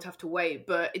annoying to have to wait,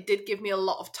 but it did give me a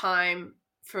lot of time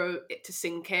for it to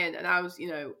sink in. And I was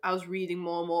reading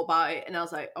more and more about it and I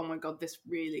was like, oh my God, this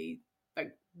really,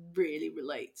 like, really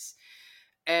relates.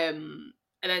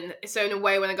 And then, so in a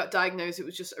way, when I got diagnosed, it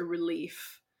was just a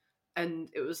relief. And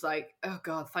it was like, oh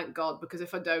God, thank God, because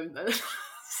if I don't, then it's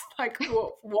like,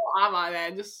 what am I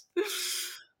then? Just,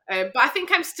 but I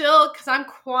think I'm still, because I'm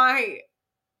quite,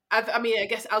 I mean, I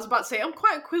guess I was about to say I'm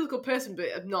quite a quizzical person, but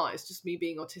I'm not. It's just me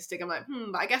being autistic. I'm like,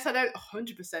 but I guess I don't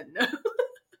 100% know.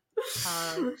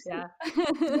 Yeah.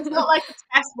 It's not like a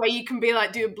test where you can be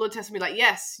like, do a blood test and be like,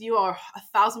 yes, you are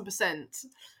 1,000%.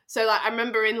 So like, I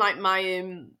remember in like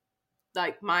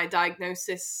my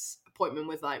diagnosis appointment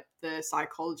with like the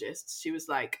psychologist, she was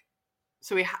like,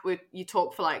 so you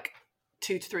talk for like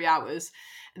 2 to 3 hours,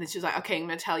 and then she was like, okay, I'm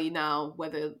going to tell you now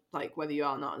whether you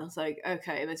are or not. And I was like,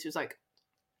 okay. And then she's like,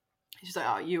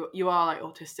 oh, you are like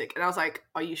autistic. And I was like,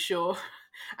 are you sure?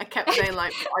 I kept saying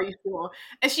like, are you sure?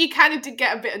 And she kind of did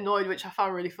get a bit annoyed, which I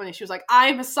found really funny. She was like,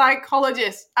 I'm a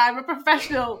psychologist, I'm a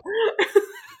professional.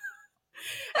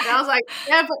 And I was like,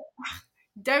 yeah, but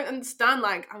don't understand,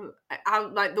 like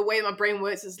I'm like, the way my brain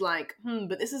works is like,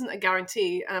 but this isn't a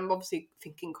guarantee. And I'm obviously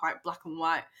thinking quite black and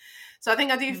white. So I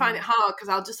think I do find it hard because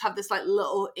I'll just have this like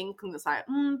little inkling that's like,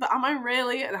 but am I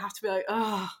really? And I have to be like,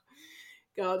 oh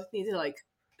God, I need to like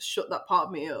shut that part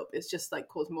of me up. It's just like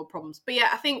causing more problems. But yeah,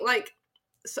 I think like,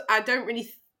 so I don't really,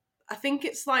 I think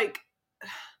it's like,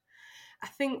 I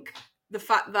think the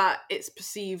fact that it's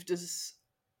perceived as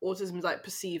autism is like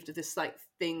perceived as this like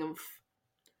thing of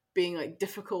being like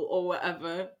difficult or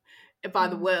whatever by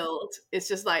the world, it's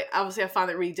just like, obviously I find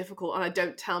it really difficult, and I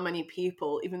don't tell many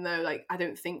people, even though like I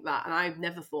don't think that, and I've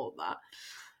never thought that.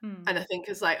 And I think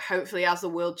it's like, hopefully as the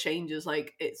world changes,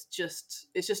 like it's just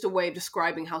a way of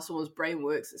describing how someone's brain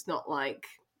works. It's not like,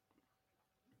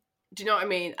 do you know what I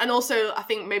mean? And also I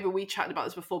think maybe we chatted about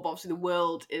this before, but obviously the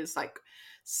world is like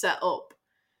set up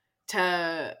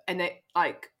to, and it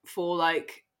like for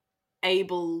like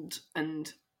abled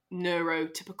and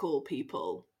neurotypical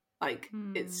people, like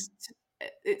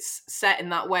it's set in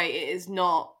that way.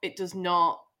 It does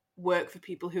not work for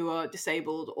people who are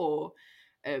disabled or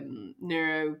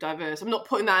neurodiverse. I'm not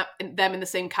putting them in the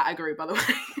same category, by the way.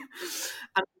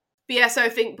 But yeah, so I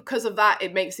think because of that,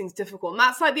 it makes things difficult, and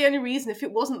that's like the only reason. If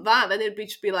it wasn't that, then it'd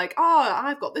just be like, oh,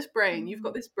 I've got this brain, you've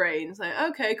got this brain. It's like,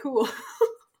 okay, cool.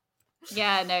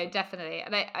 Yeah, no, definitely.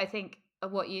 And I think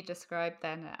what you described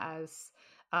then as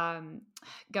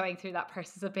going through that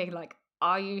process of being like,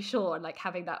 are you sure? And like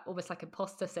having that almost like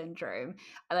imposter syndrome.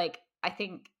 Like, I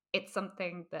think it's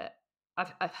something that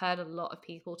I've heard a lot of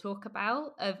people talk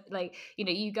about, of like, you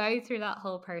know, you go through that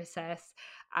whole process,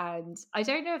 and I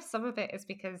don't know if some of it is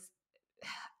because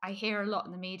I hear a lot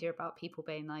in the media about people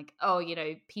being like, oh, you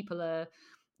know, people are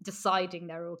deciding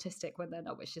they're autistic when they're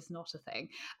not, which is not a thing.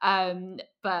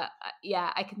 But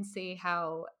yeah, I can see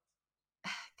how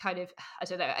kind of, I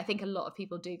don't know, I think a lot of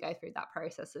people do go through that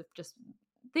process of just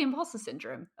the imposter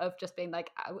syndrome of just being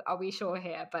like, are we sure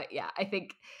here? But yeah, I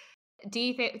think, do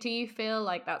you feel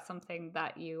like that's something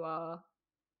that you are,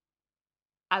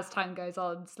 as time goes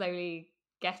on, slowly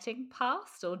getting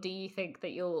past, or do you think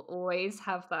that you'll always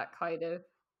have that kind of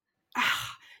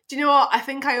Do you know what? I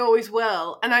think I always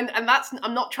will, and that's,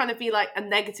 I'm not trying to be like a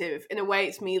negative. In a way,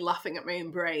 it's me laughing at my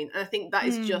own brain, and I think that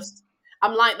is just,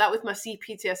 I'm like that with my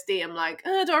CPTSD. I'm like,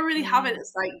 oh, do I really have it?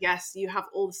 It's like, yes, you have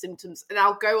all the symptoms, and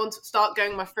I'll go on to start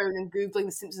going on my phone and googling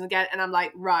the symptoms again, and I'm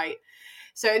like, right.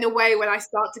 So in a way, when I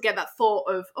start to get that thought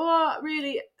of, oh,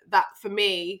 really, that for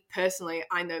me personally,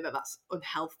 I know that that's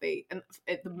unhealthy, and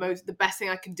the best thing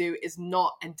I can do is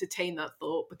not entertain that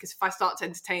thought, because if I start to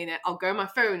entertain it, I'll go on my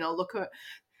phone, I'll look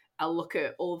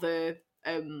at all the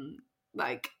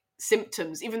like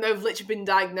symptoms, even though I've literally been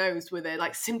diagnosed with it,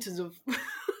 like symptoms of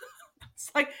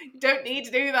it's like, you don't need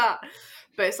to do that.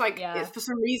 But it's like, yeah. for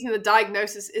some reason the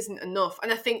diagnosis isn't enough.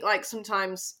 And I think like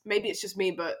sometimes, maybe it's just me,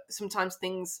 but sometimes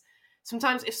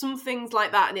if some things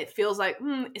like that and it feels like,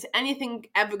 is anything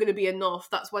ever going to be enough,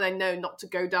 that's when I know not to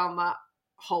go down that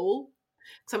hole.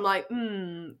 Because I'm like,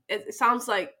 it sounds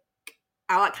like,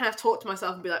 I like kind of talk to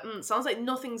myself and be like, it sounds like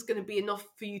nothing's going to be enough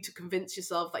for you to convince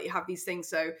yourself that you have these things.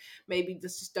 So maybe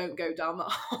just don't go down that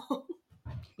hole.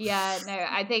 Yeah, no,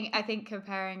 I think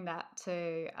comparing that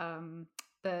to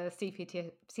the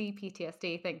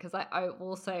CPTSD thing, because I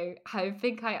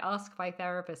think I ask my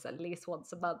therapist at least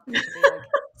once a month to be like,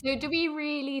 so do we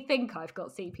really think I've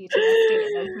got CPTSD?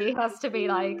 And then he has to be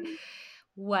like,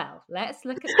 well, let's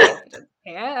look at the evidence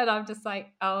here. And I'm just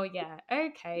like, oh yeah,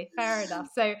 okay, fair enough.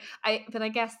 But I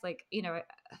guess, like, you know,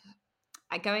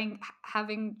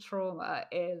 having trauma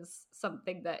is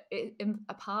something that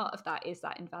a part of that is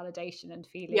that invalidation and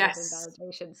feeling of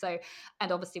invalidation. So,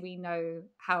 and obviously we know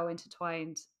how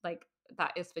intertwined like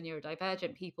that is for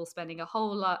neurodivergent people, spending a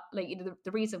whole lot, like, you know,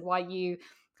 the reason why you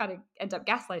kind of end up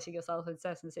gaslighting yourself in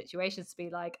certain situations to be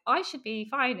like, I should be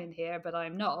fine in here, but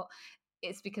I'm not.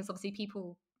 It's because obviously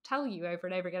people tell you over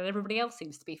and over again, everybody else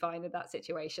seems to be fine in that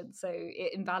situation. So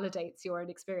it invalidates your own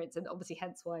experience. And obviously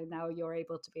hence why now you're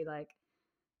able to be like,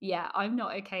 yeah, I'm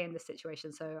not okay in this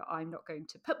situation, so I'm not going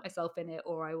to put myself in it,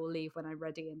 or I will leave when I'm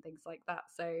ready and things like that.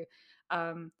 So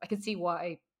I can see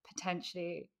why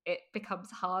potentially it becomes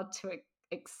hard to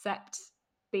accept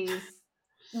these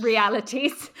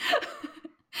realities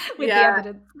with the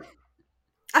evidence.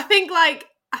 I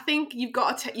think you've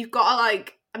got to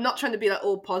like, I'm not trying to be like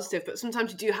all positive, but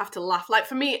sometimes you do have to laugh. Like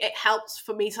for me, it helps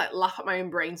for me to like laugh at my own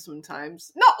brain sometimes.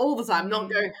 Not all the time,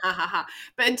 not going ha ha ha.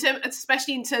 But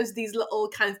especially in terms of these little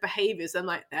kind of behaviors, I'm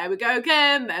like, there we go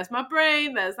again. There's my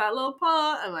brain. There's that little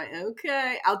part. I'm like,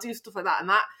 okay, I'll do stuff like that, and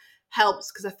that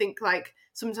helps, because I think like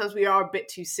sometimes we are a bit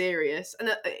too serious,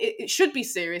 and it should be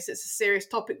serious. It's a serious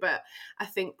topic, but I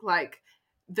think like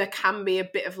there can be a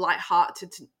bit of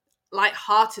lightheartedness,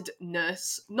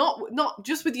 not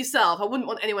just with yourself. I wouldn't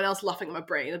want anyone else laughing at my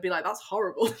brain. I'd be like, that's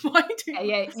horrible. Why do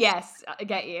you? Yes, I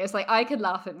get you. It's like, I could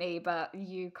laugh at me, but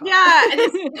you can't. Yeah, and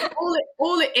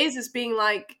all it is being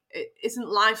like, isn't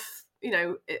life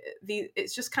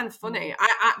it's just kind of funny.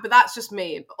 But that's just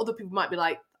me. Other people might be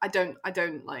like, I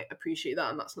don't like appreciate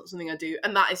that, and that's not something I do,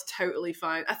 and that is totally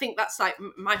fine. I think that's like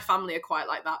my family are quite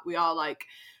like that. We are like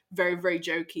very, very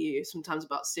jokey sometimes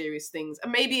about serious things,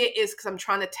 and maybe it is because I'm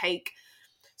trying to take.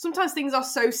 Sometimes things are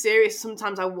so serious.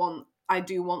 Sometimes I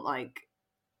do want like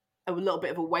a little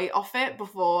bit of a weight off it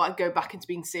before I go back into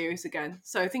being serious again.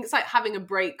 So I think it's like having a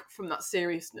break from that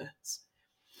seriousness.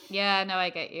 Yeah, no, I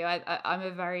get you. I'm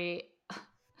a very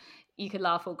you can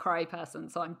laugh or cry person,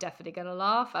 so I'm definitely gonna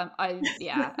laugh.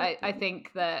 I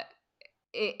think that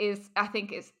it is. I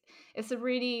think it's a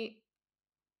really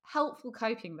helpful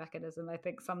coping mechanism. I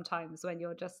think sometimes when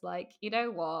you're just like, you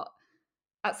know what,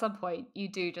 at some point you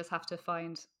do just have to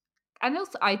find. And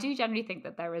also, I do generally think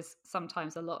that there is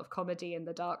sometimes a lot of comedy in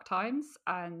the dark times,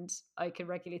 and I can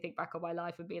regularly think back on my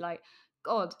life and be like,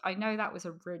 God, I know that was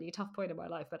a really tough point in my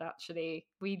life, but actually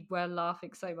we were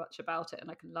laughing so much about it,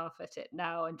 and I can laugh at it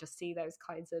now and just see those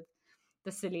kinds of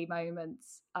the silly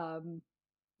moments.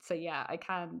 So yeah, I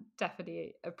can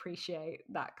definitely appreciate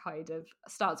that kind of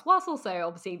stance, whilst also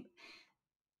obviously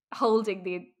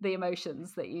holding the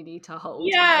emotions that you need to hold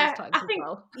in those Yeah, times I as think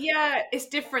well. it's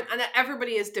different, and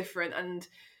everybody is different, and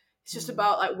it's just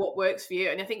about like what works for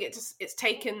you. And I think it's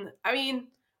taken. I mean,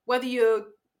 whether you're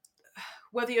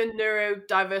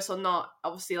neurodiverse or not,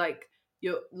 obviously, like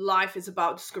your life is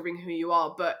about discovering who you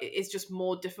are, but it's just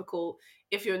more difficult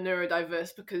if you're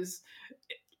neurodiverse because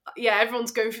yeah,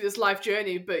 everyone's going through this life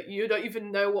journey, but you don't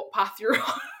even know what path you're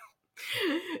on.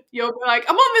 You're like,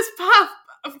 I'm on this path,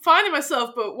 I'm finding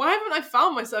myself, but why haven't I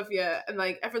found myself yet? And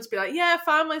like everyone's be like, yeah, I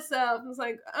found myself. And it's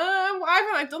like, why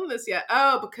haven't I done this yet?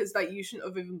 Oh, because like you shouldn't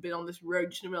have even been on this road.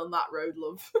 You shouldn't have been on that road,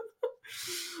 love.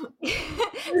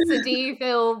 So do you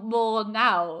feel more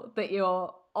now that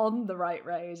you're on the right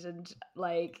road and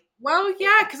like Well,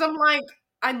 yeah, because I'm like,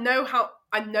 I know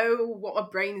what my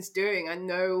brain's doing. I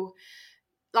know,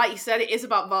 like you said, it is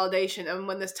about validation. And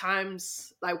when there's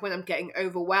times like when I'm getting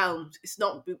overwhelmed, it's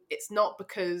not because it's not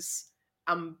because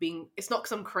I'm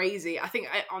crazy. I think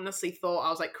I honestly thought I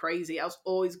was like crazy. I was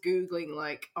always Googling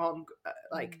like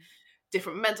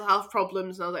different mental health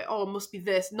problems, and I was like, oh, it must be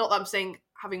this. Not that I'm saying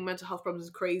having mental health problems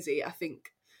is crazy. I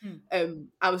think I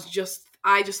just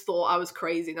thought I was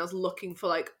crazy, and I was looking for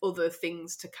like other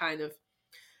things to kind of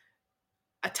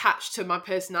attach to my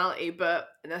personality.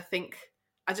 And I think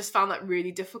I just found that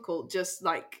really difficult, just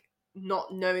like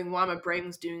not knowing why my brain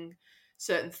was doing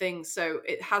certain things. So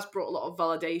it has brought a lot of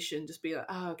validation, just being like,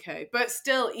 oh, okay. But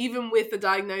still, even with the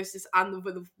diagnosis and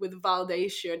with the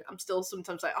validation, I'm still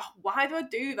sometimes like, oh, why do I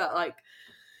do that? Like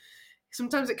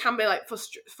sometimes it can be like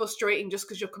frustrating just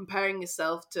because you're comparing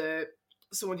yourself to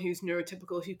someone who's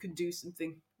neurotypical who can do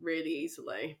something really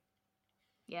easily.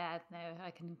 yeah, no,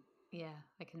 yeah,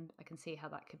 I can see how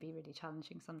that could be really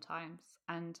challenging sometimes.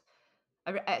 And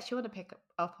I actually want to pick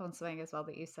up on something as well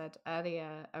that you said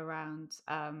earlier around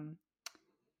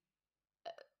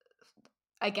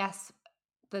I guess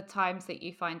the times that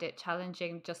you find it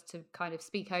challenging just to kind of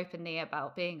speak openly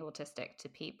about being autistic to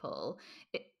people.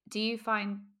 Do you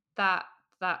find that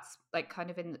that's like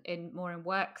kind of in more in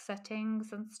work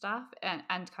settings and stuff, and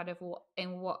kind of what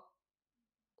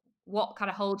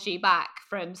kind of holds you back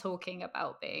from talking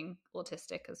about being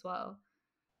autistic as well?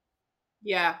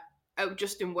 Yeah,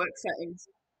 just in work settings.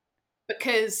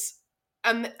 Because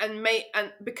and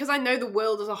because I know the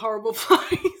world is a horrible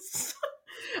place.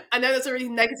 I know that's a really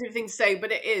negative thing to say,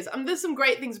 but it is. And there's some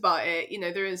great things about it. You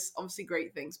know, there is obviously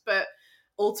great things, but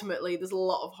ultimately there's a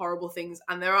lot of horrible things,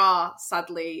 and there are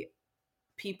sadly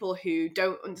people who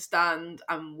don't understand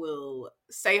and will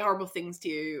say horrible things to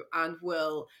you and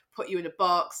will put you in a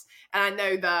box. And I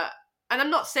know that, and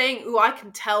I'm not saying, oh, I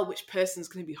can tell which person's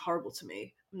going to be horrible to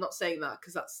me. I'm not saying that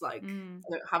because that's like, I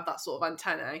don't have that sort of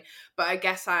antennae, but I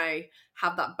guess I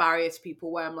have that barrier to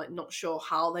people where I'm like not sure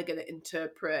how they're going to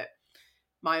interpret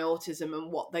my autism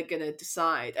and what they're going to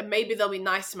decide. And maybe they'll be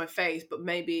nice to my face, but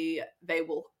maybe they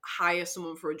will hire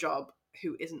someone for a job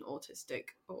who isn't autistic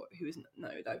or who isn't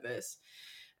neurodiverse.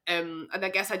 And I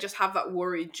guess I just have that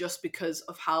worry just because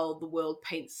of how the world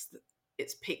paints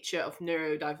its picture of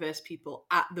neurodiverse people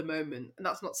at the moment. And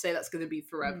that's not to say that's going to be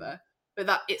forever, but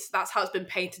that's how it's been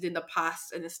painted in the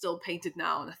past, and it's still painted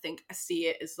now. And I think I see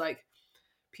it as like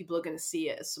people are going to see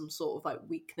it as some sort of like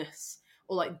weakness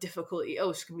or like difficulty.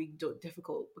 Oh, it's going to be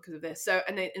difficult because of this. So,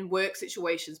 and then in work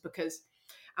situations, because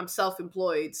I'm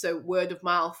self-employed, so word of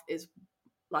mouth is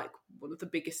like one of the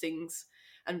biggest things,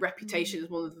 and reputation is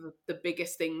one of the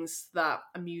biggest things that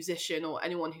a musician or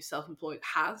anyone who's self-employed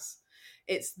has.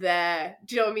 It's their,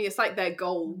 do you know what I mean? It's like their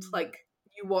gold. Like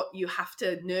you have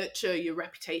to nurture your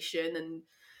reputation, and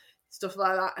stuff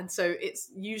like that. And so it's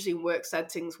usually in work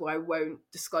settings where I won't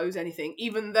disclose anything,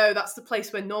 even though that's the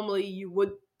place where normally you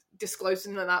would disclose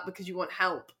something like that because you want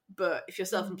help. But if you're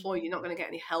self-employed, you're not going to get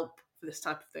any help for this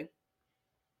type of thing.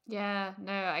 Yeah,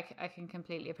 no, I can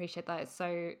completely appreciate that. It's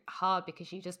so hard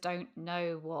because you just don't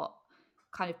know what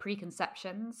kind of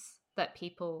preconceptions that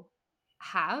people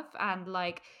have. And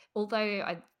like, although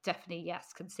I definitely,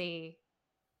 yes, can see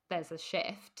there's a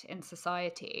shift in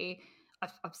society,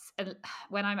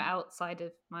 when I'm outside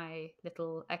of my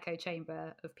little echo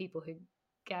chamber of people who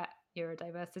get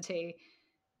neurodiversity,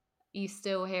 you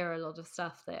still hear a lot of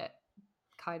stuff that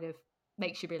kind of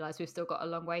makes you realize we've still got a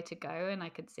long way to go. And I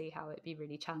could see how it'd be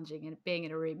really challenging and being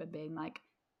in a room and being like,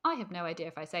 I have no idea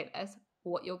if I say this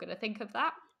what you're going to think of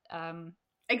that.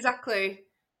 Exactly.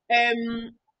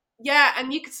 Yeah,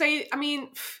 and you could say, I mean,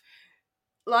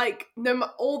 like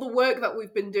all the work that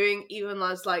we've been doing, even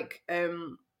as like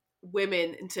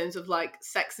women, in terms of like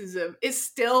sexism, is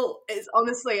still, it's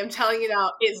honestly, I'm telling you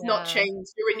now, it's not Yeah.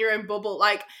 changed. You're in your own bubble.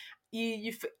 Like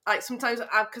you like sometimes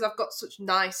because I've got such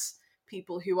nice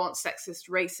people who aren't sexist,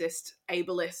 racist,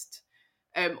 ableist,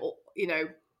 or, you know,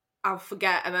 I'll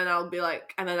forget, and then I'll be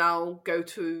like, and then I'll go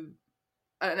to,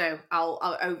 I don't know,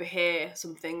 I'll overhear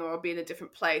something, or I'll be in a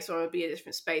different place, or I'll be in a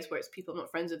different space where it's people I'm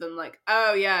not friends with them, like,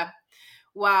 oh yeah,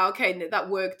 wow, okay, that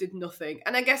work did nothing.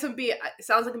 And I guess it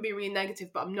sounds like I'm being really negative,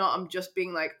 but I'm not. I'm just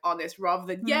being like honest, rather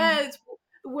than, yeah,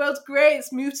 the world's great,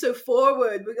 it's moved so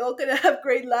forward, we're all gonna have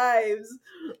great lives.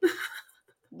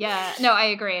 Yeah, no, I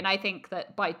agree. And I think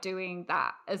that by doing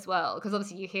that as well, because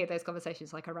obviously you hear those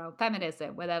conversations like around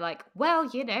feminism where they're like, well,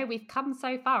 you know, we've come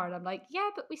so far. And I'm like, yeah,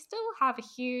 but we still have a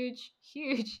huge,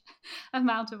 huge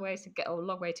amount of ways to get, or a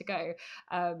long way to go.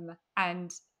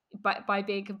 And by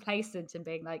being complacent and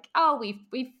being like, oh,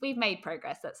 we've made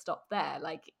progress, let's stop there.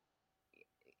 Like,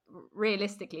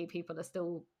 realistically, people are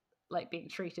still like being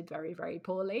treated very, very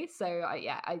poorly. So I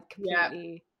Yeah,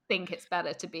 completely think it's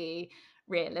better to be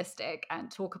realistic and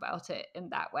talk about it in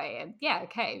that way. And yeah,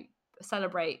 okay,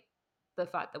 celebrate the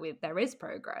fact that there is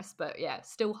progress, but yeah,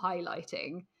 still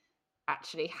highlighting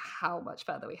actually how much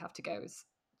further we have to go is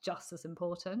just as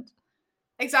important.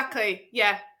 exactly.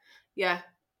 Yeah,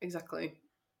 exactly.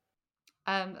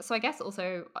 So I guess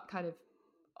also kind of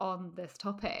on this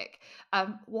topic,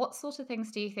 what sort of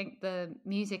things do you think the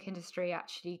music industry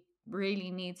actually really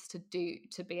needs to do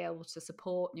to be able to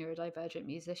support neurodivergent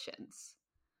musicians?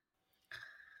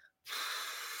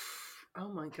 Oh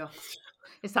my god.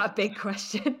 Is that a big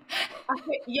question?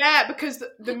 Yeah, because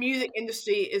the music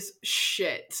industry is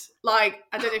shit. Like,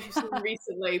 I don't know if you've seen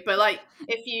recently, but like,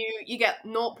 if you get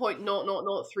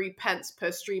 0.0003 pence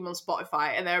per stream on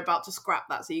Spotify, and they're about to scrap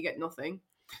that, so you get nothing.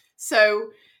 So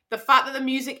the fact that the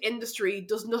music industry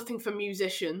does nothing for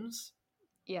musicians,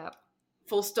 Yeah.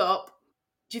 full stop.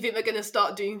 Do you think they're going to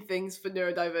start doing things for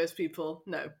neurodiverse people?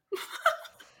 No.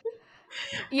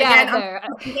 Yeah, Again, no.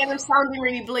 I'm sounding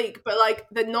really bleak, but like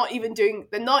they're not even doing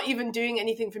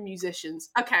anything for musicians.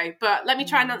 Okay, but let me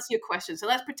try and answer your question. So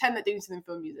let's pretend they're doing something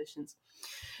for musicians.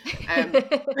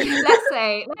 Let's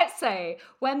say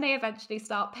when they eventually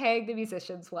start paying the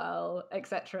musicians well,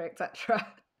 etc., etc.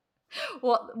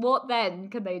 What then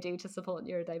can they do to support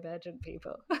neurodivergent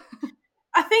people?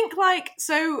 I think like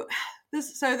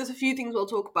there's a few things we'll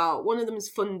talk about. One of them is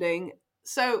funding.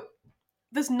 So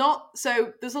there's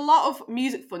a lot of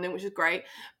music funding, which is great,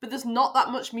 but there's not that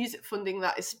much music funding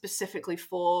that is specifically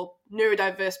for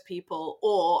neurodiverse people,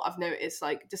 or I've noticed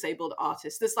like disabled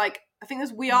artists. There's like, I think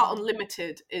there's We Are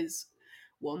Unlimited is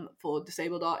one for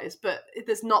disabled artists, but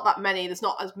there's not that many. There's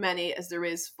not as many as there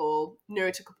is for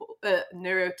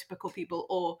neurotypical people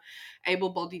or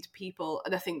able-bodied people,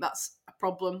 and I think that's a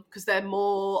problem because they're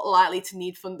more likely to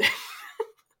need funding.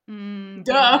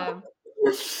 Duh.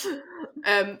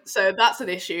 Yeah. So that's an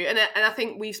issue, and I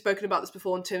think we've spoken about this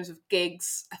before in terms of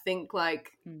gigs. I think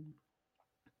like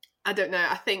I don't know.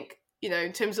 I think, you know,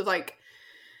 in terms of like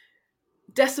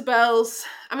decibels,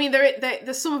 I mean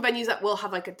there's some venues that will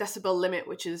have like a decibel limit,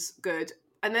 which is good,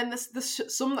 and then there's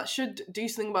some that should do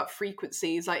something about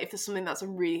frequencies. Like if there's something that's a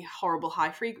really horrible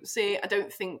high frequency, I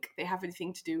don't think they have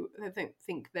anything to do. I don't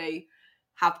think they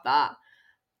have that.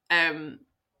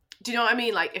 Do you know what I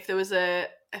mean? Like if there was a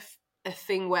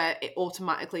thing where it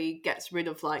automatically gets rid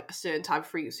of like a certain type of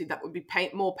frequency, that would be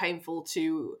more painful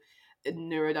to a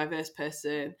neurodiverse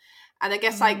person. And I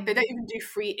guess like they don't even do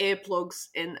free earplugs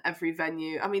in every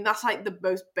venue. I mean, that's like the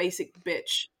most basic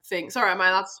bitch thing. Sorry, am I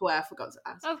allowed to swear? I forgot to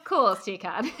ask. Of course you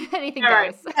can. Anything All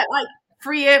right, goes. yeah, like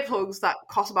free earplugs that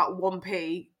cost about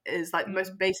 1p is like the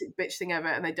most basic bitch thing ever,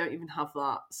 and they don't even have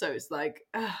that. So it's like,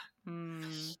 ugh.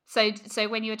 So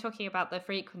when you were talking about the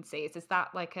frequencies, is that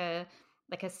like a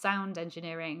sound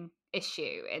engineering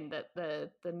issue in that the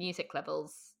music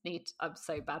levels need. I'm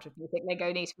so bad with music. Need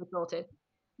to be sorted.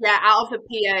 Yeah, out of the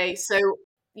PA. So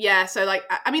yeah, so like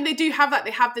I mean, they do have that.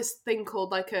 They have this thing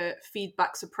called like a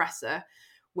feedback suppressor,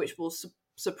 which will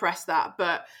suppress that.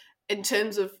 But in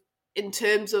terms of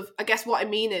I guess what I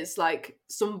mean is like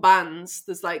some bands,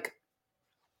 there's like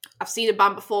I've seen a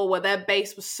band before where their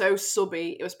bass was so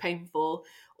subby it was painful,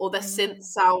 or their synth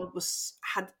sound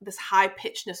had this high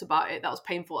pitchedness about it that was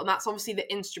painful, and that's obviously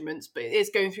the instruments, but it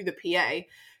is going through the PA.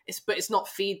 It's not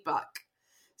feedback,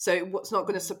 so it's not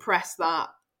going to suppress that.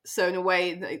 So in a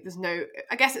way, there's no.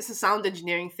 I guess it's a sound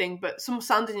engineering thing, but a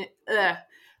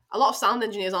lot of sound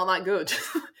engineers aren't that good.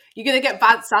 You're going to get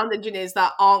bad sound engineers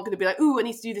that aren't going to be like, "Ooh, I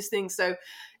need to do this thing." So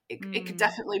it could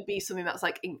definitely be something that's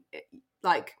like in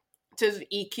terms of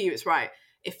EQ, it's right.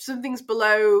 If something's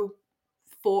below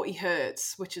 40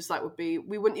 hertz, which is like we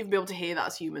wouldn't even be able to hear that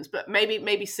as humans, but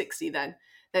maybe 60, then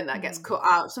that gets cut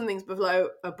out. Something's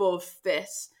above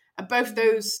this, and both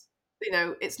those,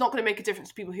 it's not going to make a difference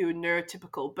to people who are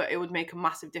neurotypical, but it would make a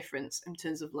massive difference in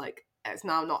terms of like it's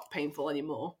now not painful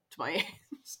anymore to my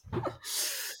ears.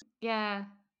 Yeah,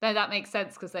 no, that makes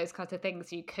sense, because those kinds of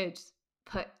things you could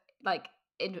put like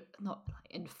not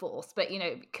enforce, but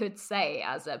could say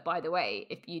as a, by the way,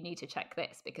 if you need to check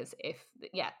this, because if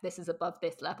this is above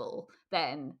this level,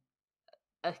 then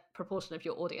a proportion of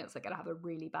your audience are going to have a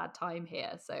really bad time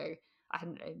here. So I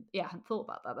hadn't thought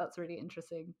about that. That's really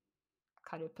interesting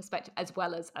kind of perspective, as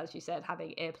well as you said,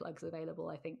 having earplugs available,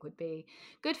 I think would be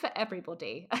good for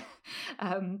everybody.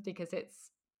 Because it's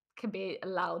can be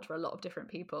loud for a lot of different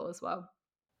people as well.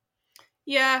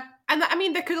 Yeah, and I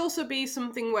mean, there could also be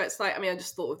something where it's like, I mean, I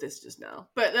just thought of this just now,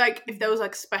 but like if there was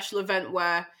like a special event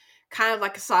where kind of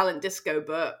like a silent disco,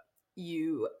 but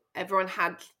everyone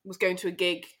was going to a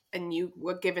gig and you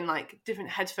were given like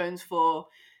different headphones for,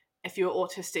 if you were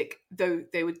autistic, though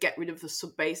they would get rid of the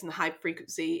sub bass and the high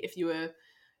frequency. If you were,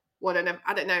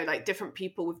 I don't know, like different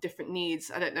people with different needs.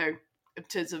 I don't know in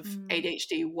terms of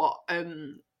ADHD,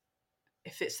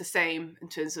 if it's the same in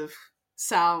terms of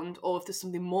sound, or if there's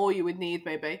something more you would need,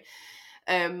 maybe.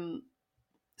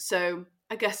 So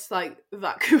I guess like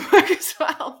that could work as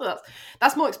well.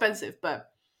 That's more expensive,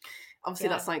 but obviously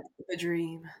that's like the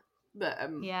dream. But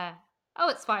oh,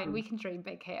 it's fine. We can dream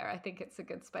big here. I think it's a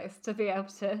good space to be able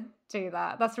to do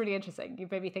that. That's really interesting. You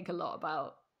made me think a lot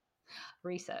about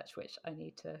research, which I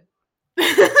need to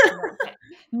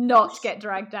not get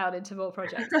dragged down into more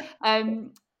projects.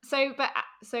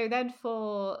 So then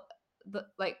for the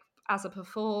like as a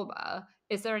performer,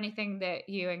 is there anything that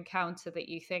you encounter that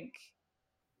you think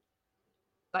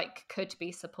like could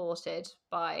be supported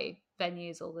by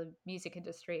venues or the music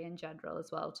industry in general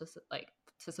as well,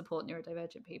 to support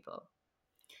neurodivergent people?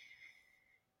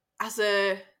 As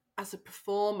a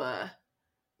performer,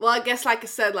 well, I guess like I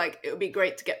said, like it would be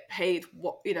great to get paid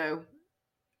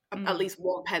at least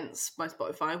 1 pence by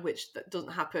Spotify, which that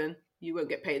doesn't happen. You won't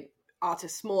get paid.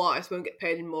 Small artists won't get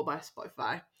paid anymore by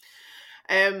Spotify.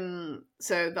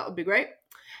 So that would be great.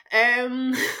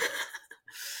 Yep.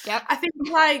 I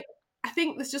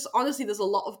think there's just, honestly, there's a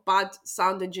lot of bad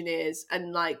sound engineers,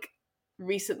 and like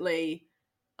recently,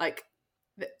 like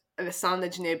the sound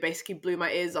engineer basically blew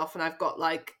my ears off, and I've got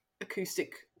like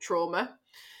acoustic trauma.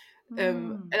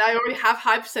 And I already have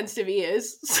hypersensitive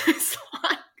ears, so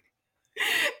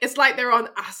it's like they're on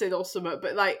acid or something,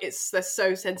 but like they're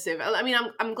so sensitive. I mean,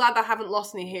 I'm glad I haven't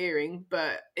lost any hearing,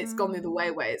 but it's gone the other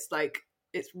way where it's like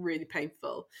it's really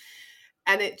painful.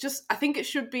 And I think it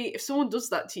should be, if someone does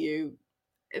that to you,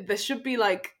 there should be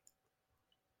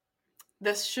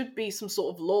some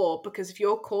sort of law, because if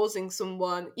you're causing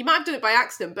someone, you might have done it by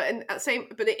accident, but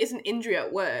but it is an injury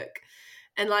at work.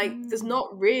 And like there's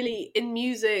not really, in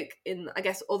music, in I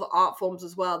guess other art forms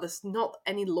as well, there's not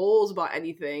any laws about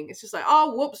anything. It's just like,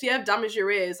 oh whoops, yeah, damage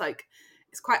your ears. Like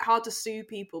it's quite hard to sue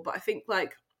people, but I think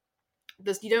like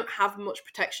you don't have much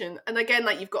protection. And again,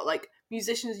 like you've got like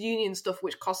musicians union stuff,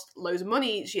 which cost loads of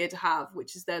money each year to have,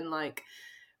 which is then like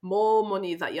more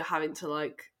money that you're having to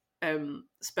like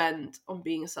spend on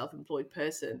being a self-employed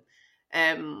person.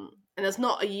 And there's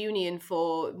not a union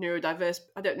for neurodiverse.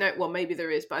 I don't know. Well, maybe there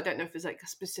is, but I don't know if there's like a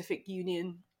specific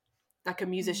union, like a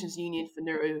musicians union for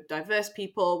neurodiverse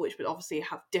people, which would obviously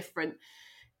have different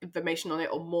information on it,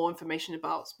 or more information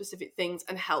about specific things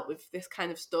and help with this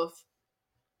kind of stuff.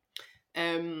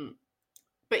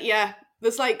 But yeah,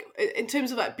 there's like, in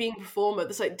terms of like being a performer,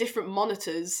 there's like different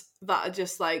monitors that are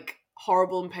just like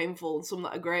horrible and painful, and some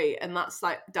that are great, and that's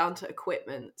like down to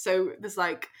equipment. So there's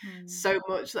like so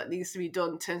much that needs to be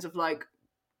done in terms of like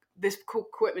this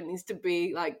equipment needs to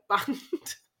be like banned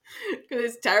because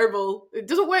it's terrible. It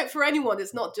doesn't work for anyone.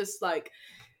 It's not just like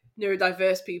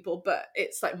neurodiverse people, but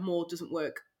it's like more doesn't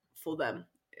work for them,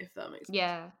 if that makes sense.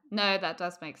 Yeah, no, that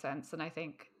does make sense. And I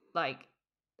think like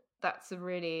that's a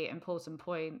really important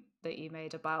point that you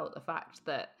made about the fact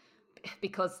that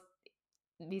because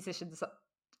musicians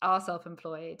are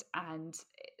self-employed and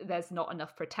there's not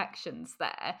enough protections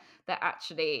there, that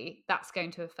actually that's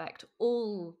going to affect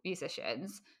all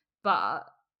musicians, but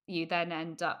you then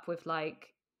end up with like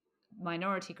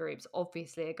minority groups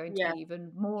obviously are going to be Yeah.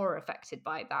 even more affected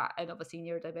by that, and obviously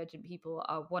neurodivergent people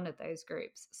are one of those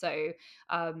groups. So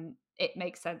it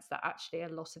makes sense that actually a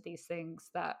lot of these things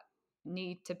that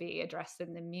need to be addressed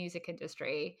in the music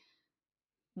industry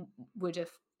would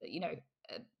have,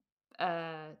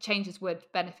 changes would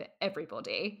benefit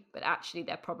everybody, but actually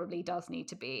there probably does need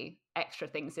to be extra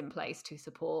things in place to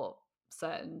support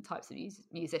certain types of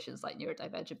musicians like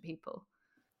neurodivergent people.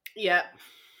 Yeah.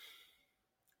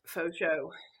 Faux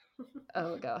show.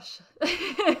 Oh gosh.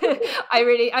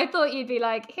 I thought you'd be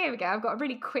like, here we go, I've got a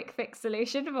really quick fix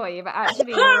solution for you, but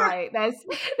actually you're right.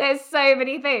 There's so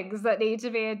many things that need to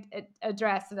be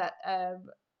addressed that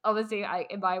obviously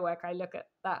in my work I look at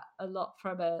that a lot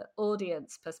from an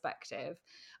audience perspective.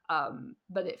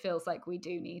 But it feels like we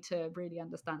do need to really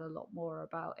understand a lot more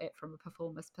about it from a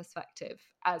performer's perspective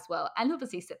as well. And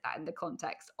obviously sit that in the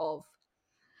context of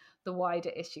the wider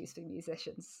issues for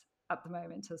musicians at the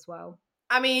moment as well.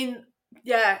 I mean,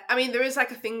 yeah, I mean, there is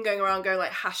like a thing going around going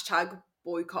like hashtag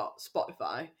boycott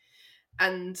Spotify.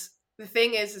 And the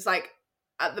thing is like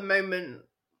at the moment,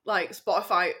 like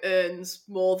Spotify earns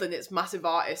more than its massive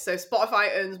artists. So Spotify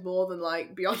earns more than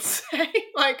like Beyonce,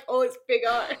 like all its big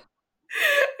artists.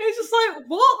 It's just like,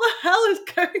 what the hell is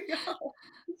going on?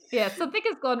 Yeah, something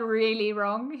has gone really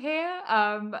wrong here.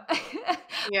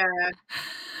 Yeah.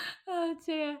 Oh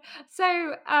dear.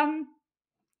 So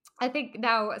I think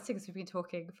now, since we've been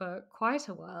talking for quite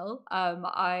a while,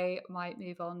 I might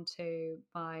move on to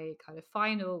my kind of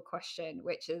final question,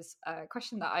 which is a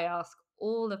question that I ask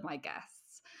all of my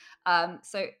guests.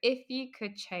 So, if you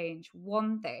could change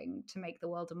one thing to make the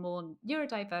world a more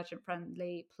neurodivergent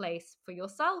friendly place for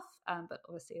yourself, but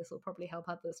obviously this will probably help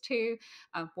others too,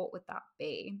 what would that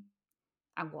be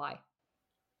and why?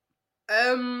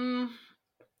 I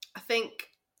think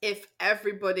if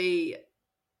everybody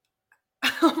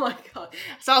oh my god.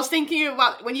 So I was thinking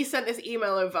about when you sent this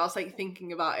email over, I was like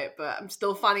thinking about it, but I'm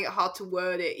still finding it hard to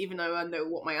word it, even though I know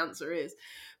what my answer is.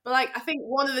 But like, I think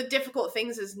one of the difficult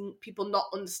things is people not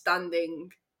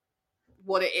understanding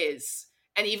what it is.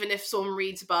 And even if someone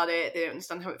reads about it, they don't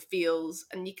understand how it feels.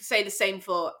 And you can say the same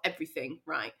for everything,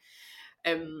 right?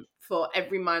 For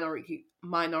every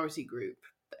minority group.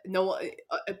 No,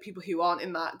 people who aren't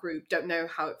in that group don't know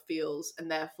how it feels, and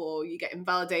therefore you get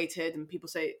invalidated. And people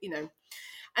say,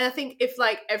 and I think if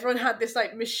like everyone had this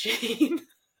like machine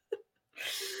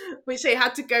which they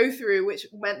had to go through, which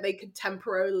meant they could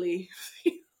temporarily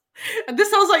and this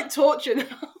sounds like torture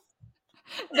now.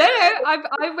 No,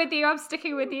 I'm with you. I'm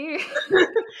sticking with you.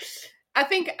 I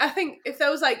think if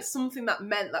there was like something that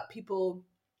meant that people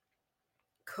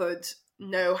could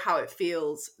know how it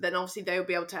feels, then obviously they would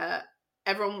be able to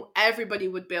everybody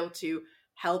would be able to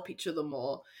help each other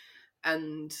more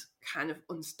and kind of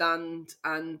understand,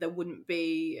 and there wouldn't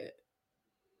be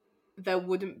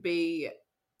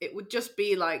it would just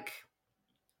be like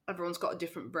everyone's got a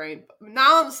different brain.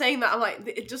 Now I'm saying that, I'm like,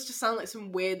 it just sounds like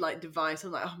some weird like device.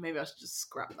 I'm like, oh, maybe I should just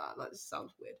scrap that. That just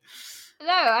sounds weird.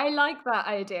 No, I like that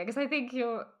idea because I think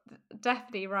you're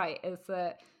definitely right. Is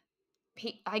that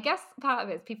I guess part of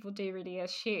it is people do really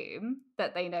assume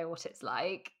that they know what it's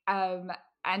like,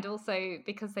 and also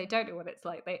because they don't know what it's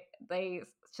like, they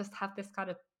just have this kind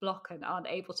of block and aren't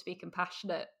able to be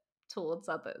compassionate towards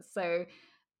others. So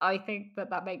I think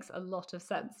that makes a lot of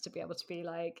sense to be able to be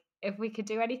like, if we could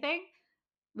do anything,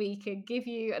 we can give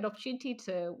you an opportunity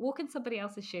to walk in somebody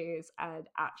else's shoes and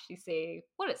actually see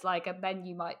what it's like, and then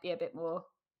you might be a bit more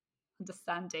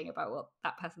understanding about what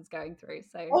that person's going through.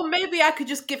 So Or maybe I could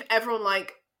just give everyone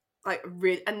like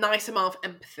a nice amount of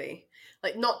empathy,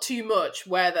 like not too much,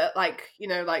 where that like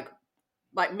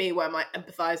like me, where I'm like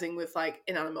empathizing with like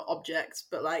inanimate objects,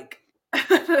 but like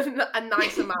a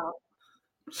nice amount.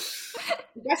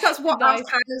 I guess that's what I was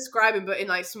nice. kind of describing, but in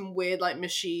like some weird like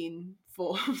machine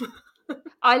form.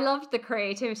 I loved the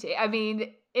creativity. I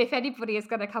mean, if anybody is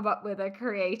going to come up with a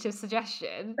creative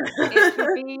suggestion, it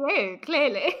should be you,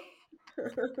 clearly.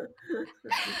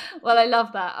 Well, I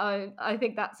love that. I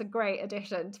think that's a great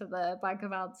addition to the bank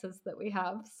of answers that we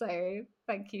have. So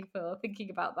thank you for thinking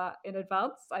about that in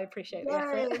advance. I appreciate the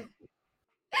effort. Yay.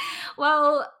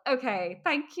 Well, okay.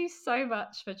 Thank you so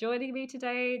much for joining me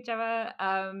today, Gemma.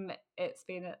 It's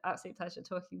been an absolute pleasure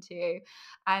talking to you.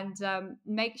 And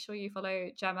make sure you follow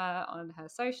Gemma on her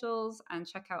socials and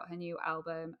check out her new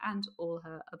album and all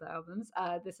her other albums.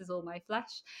 This is All My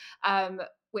Flesh,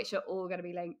 which are all going to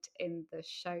be linked in the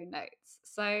show notes.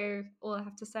 So all I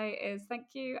have to say is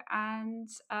thank you and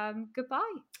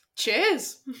goodbye.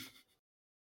 Cheers.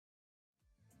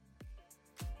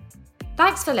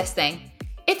 Thanks for listening.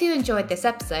 If you enjoyed this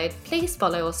episode, please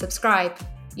follow or subscribe.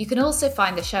 You can also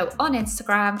find the show on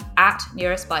Instagram at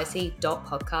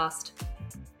neurospicy.podcast.